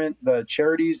is different. The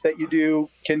charities that you do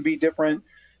can be different.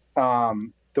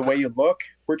 The way you look,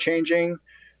 we're changing.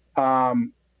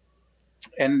 And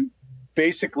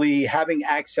basically having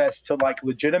access to like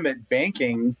legitimate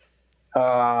banking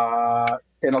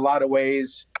in a lot of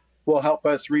ways will help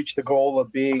us reach the goal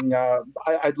of being,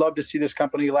 I'd love to see this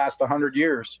company last 100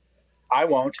 years. I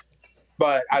won't,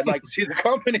 but I'd like to see the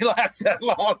company last that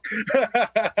long.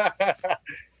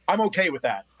 I'm okay with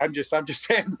that. I'm just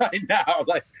saying right now,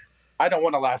 like, I don't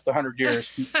want to last 100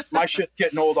 years. My shit's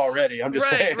getting old already. I'm just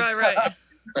saying. Right.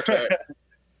 That's right.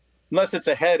 Unless it's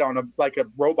a head on a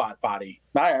robot body.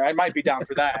 I might be down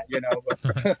for that, you know. But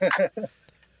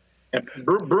And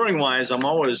brewing wise, I'm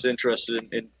always interested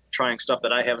in trying stuff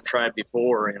that I haven't tried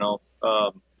before, you know,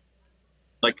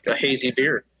 like a hazy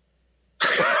beer.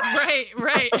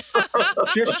 Right.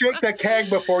 just shake the keg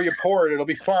before you pour it. It'll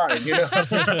be fine, you know.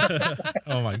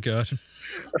 Oh my god.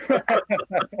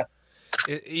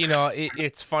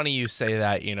 It's funny you say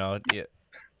that,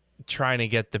 trying to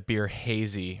get the beer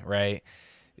hazy, right?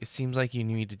 It seems like you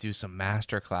need to do some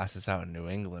master classes out in New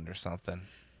England or something.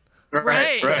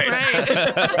 Right.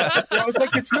 I was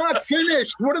like, it's not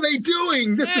finished. What are they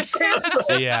doing? This is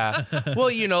terrible. Yeah.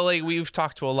 Well, like we've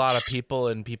talked to a lot of people,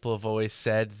 and people have always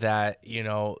said that,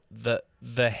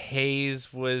 the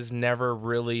haze was never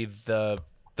really the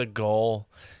goal.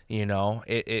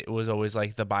 It was always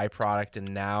like the byproduct,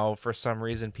 and now for some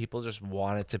reason people just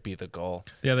want it to be the goal.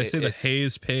 Yeah, they say the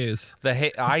haze pays.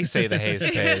 I say the haze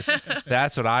pays.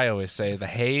 That's what I always say. The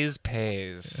haze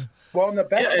pays. Well, and the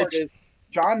best part is,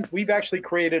 John, we've actually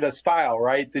created a style,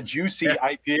 right? The juicy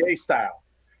IPA style,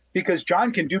 because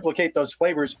John can duplicate those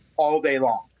flavors all day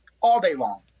long.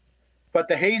 But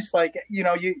the haze, like,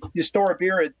 you store a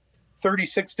beer at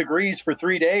 36 degrees for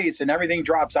 3 days and everything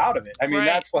drops out of it. I mean,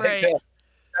 that's like,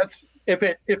 that's if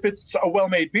it's a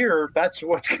well-made beer, that's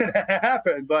what's going to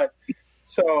happen. But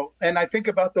so, and I think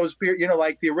about those beer,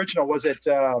 like the original, was it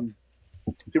the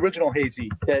original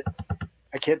hazy that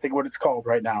I can't think what it's called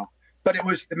right now, but it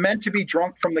was meant to be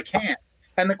drunk from the can.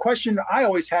 And the question I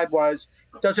always had was,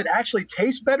 does it actually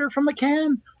taste better from the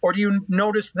can, or do you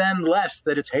notice then less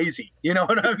that it's hazy? You know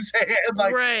what I'm saying?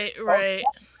 Like, right.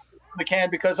 The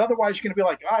can, because otherwise you're going to be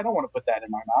like, I don't want to put that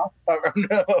in my mouth.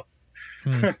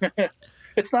 No.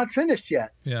 It's not finished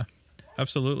yet. Yeah,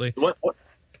 absolutely. What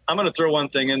I'm going to throw one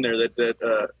thing in there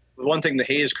that one thing the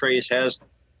haze craze has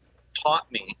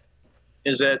taught me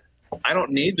is that I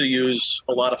don't need to use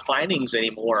a lot of finings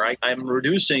anymore. I'm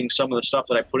reducing some of the stuff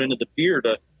that I put into the beer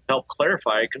to help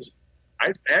clarify, because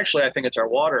I think it's our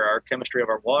water. Our chemistry of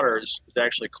our water is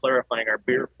actually clarifying our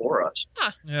beer for us.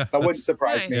 Huh. Yeah, that wouldn't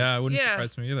surprise me. Yeah, it wouldn't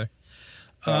surprise me either.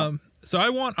 So I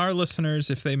want our listeners,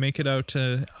 if they make it out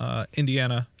to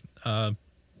Indiana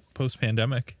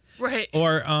post-pandemic, right,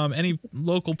 or any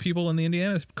local people in the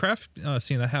Indiana craft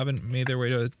scene that haven't made their way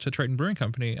to Triton Brewing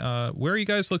Company, where are you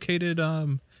guys located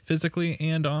physically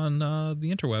and on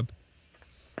the interweb?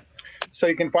 So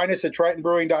you can find us at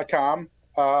tritonbrewing.com,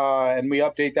 and we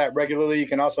update that regularly. You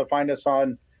can also find us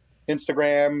on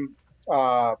Instagram,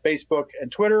 Facebook,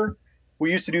 and Twitter.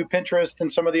 We used to do Pinterest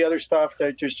and some of the other stuff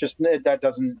that that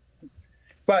doesn't.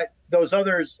 But those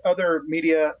other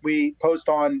media we post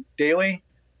on daily.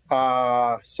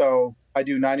 So I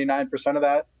do 99% of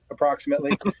that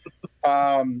approximately.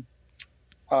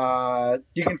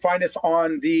 You can find us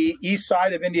on the east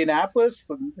side of Indianapolis.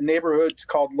 The neighborhood's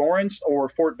called Lawrence or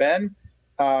Fort Bend.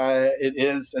 It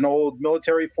is an old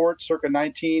military fort circa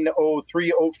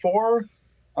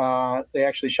 1903-04. They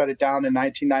actually shut it down in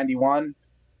 1991.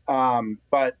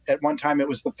 But at one time it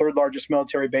was the third largest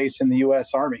military base in the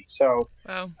U.S. Army. So,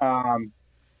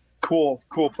 cool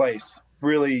place.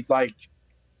 Really, like,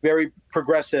 very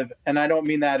progressive. And I don't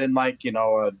mean that in like,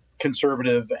 a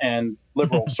conservative and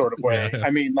liberal sort of way. I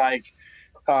mean, like,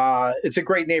 it's a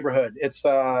great neighborhood. It's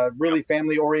really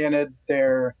family oriented.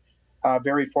 They're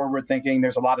very forward thinking.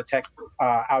 There's a lot of tech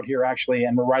out here actually.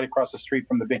 And we're right across the street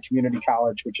from the big community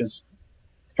college, which is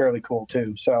fairly cool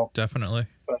too. So definitely.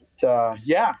 But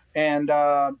and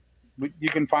you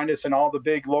can find us in all the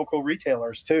big local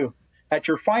retailers too, at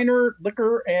your finer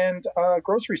liquor and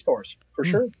grocery stores for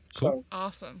sure. Cool. So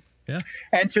awesome. Yeah.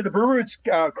 And to the Brew Roots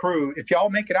crew, if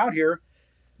y'all's make it out here,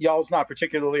 y'all's not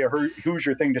particularly a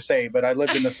Hoosier thing to say, but I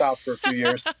lived in the South for a few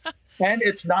years, and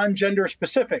it's non-gender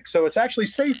specific, so it's actually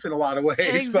safe in a lot of ways.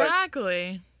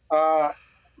 Exactly. But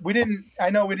we didn't.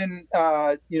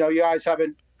 You guys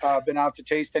haven't been out to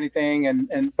taste anything,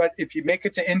 but if you make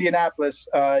it to Indianapolis,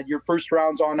 your first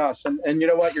round's on us, and you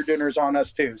know what, your dinner's on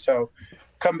us too. So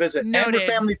come visit. Noted. And we're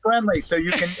family friendly, so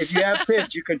you can, if you have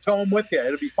kids, you can tow them with you.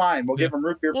 It'll be fine. We'll give them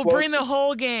root beer. We'll floats. bring the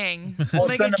whole gang. We'll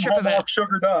make send a them trip home of all it.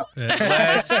 sugared up.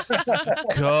 Let's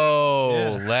go.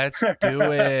 Yeah. Let's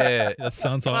do it. That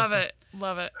sounds awesome.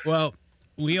 Love it. Well,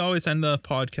 we always end the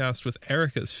podcast with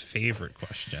Erica's favorite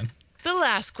question. The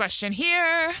last question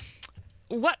here.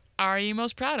 What are you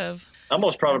most proud of? I'm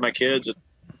most proud of my kids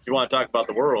you want to talk about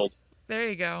the world. There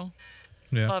you go.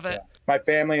 Yeah. Love it. My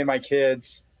family and my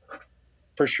kids,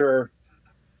 for sure.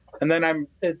 And then I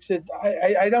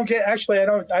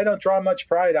don't draw much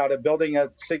pride out of building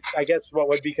I guess what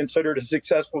would be considered a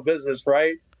successful business,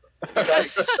 right?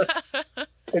 Like,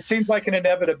 it seems like an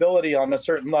inevitability on a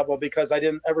certain level because I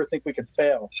didn't ever think we could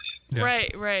fail. Yeah.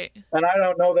 Right. And I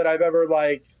don't know that I've ever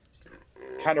like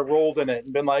kind of rolled in it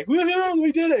and been like, woohoo,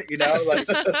 we did it, you know, like,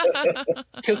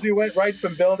 because we went right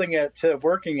from building it to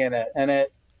working in it. And that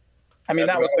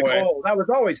was the goal. That was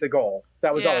always the goal.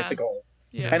 Always the goal.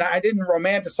 Yeah. And I didn't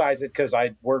romanticize it because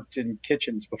I worked in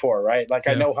kitchens before, right? Like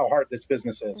I know how hard this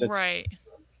business is.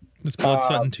 It's blood,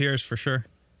 sweat, and tears for sure.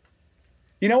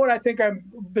 You know what I think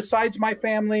besides my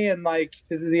family and like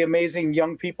the amazing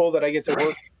young people that I get to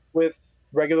work with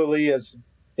regularly, as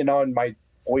you know, in my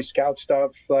Boy Scout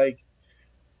stuff, like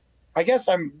I guess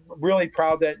I'm really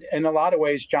proud that in a lot of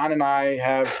ways, Jon and I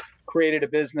have created a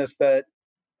business that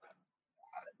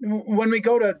when we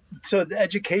go to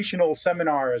educational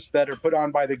seminars that are put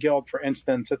on by the Guild, for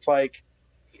instance, it's like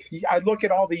I look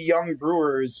at all the young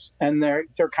brewers and they're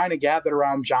kind of gathered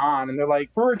around Jon and they're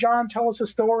like, Brewer Jon, tell us a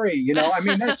story. You know, I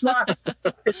mean, it's not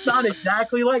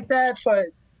exactly like that, but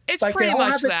it's like pretty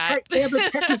much that. They have a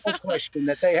technical question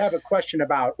that they have a question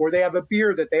about, or they have a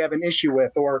beer that they have an issue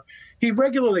with, or he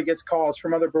regularly gets calls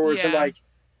from other brewers and like,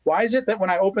 why is it that when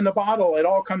I open the bottle, it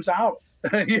all comes out?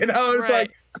 You know, it's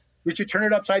like, did you turn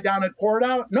it upside down and pour it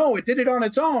out? No, it did it on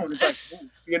its own. It's like,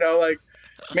 you know, like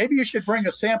maybe you should bring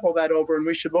a sample of that over and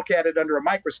we should look at it under a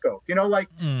microscope. You know, like,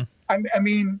 I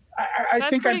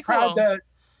think I'm proud that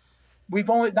we've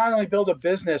not only built a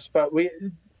business, but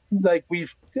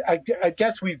I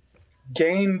guess we've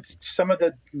gained some of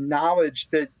the knowledge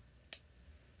that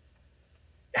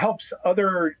helps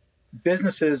other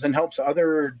businesses and helps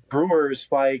other brewers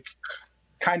like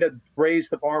kind of raise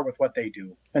the bar with what they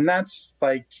do. And that's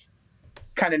like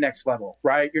kind of next level,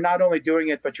 right? You're not only doing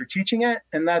it, but you're teaching it.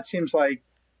 And that seems like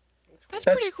that's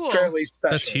pretty cool. Fairly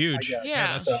special, that's huge.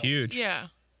 Yeah, that's huge. Yeah,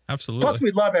 absolutely. Plus,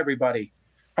 we love everybody.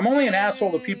 I'm only an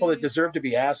asshole to people that deserve to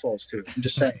be assholes too. I'm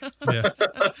just saying. Yeah.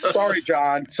 Sorry,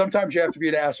 Jon. Sometimes you have to be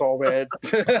an asshole, man.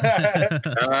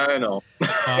 I know. Awesome.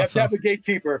 You have to have a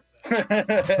gatekeeper.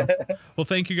 Well,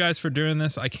 thank you guys for doing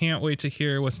this. I can't wait to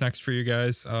hear what's next for you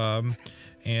guys.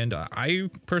 And I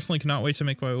personally cannot wait to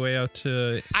make my way out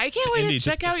to I can't wait Indy to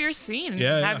check out your scene and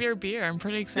have your beer. I'm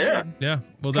pretty excited. Yeah,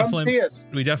 we'll Come definitely see us.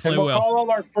 We definitely and we'll will call all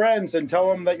our friends and tell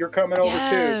them that you're coming over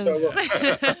too.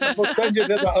 So we'll send you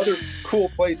to the other cool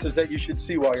places that you should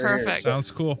see while you're here.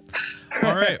 Sounds cool.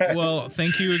 All right. Well,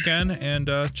 thank you again,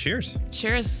 and cheers.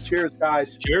 Cheers. Cheers,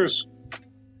 guys. Cheers.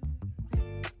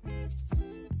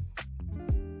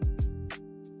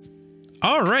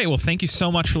 All right. Well, thank you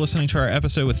so much for listening to our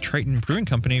episode with Triton Brewing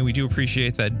Company. We do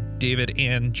appreciate that David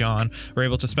and Jon were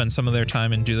able to spend some of their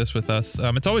time and do this with us.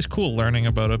 It's always cool learning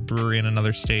about a brewery in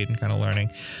another state and kind of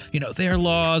learning, you know, their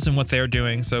laws and what they're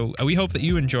doing. So we hope that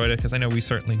you enjoyed it, because I know we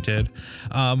certainly did.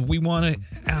 We want to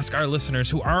ask our listeners,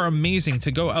 who are amazing,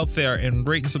 to go out there and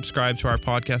rate and subscribe to our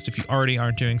podcast if you already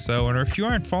aren't doing so. And if you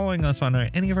aren't following us on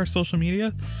any of our social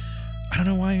media, I don't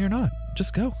know why you're not.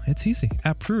 Just go. It's easy.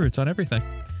 At Brew Roots on everything.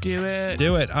 Do it.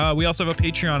 We also have a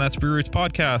Patreon. That's Brew Roots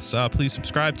Podcast. Please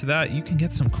subscribe to that. You can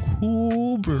get some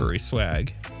cool brewery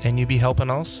swag. And you be helping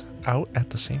us out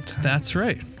at the same time. That's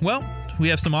right. Well, we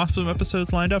have some awesome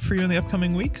episodes lined up for you in the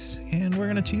upcoming weeks, and we're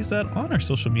going to tease that on our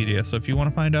social media. So if you want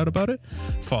to find out about it,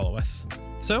 follow us.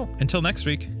 So until next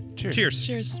week, cheers.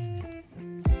 Cheers.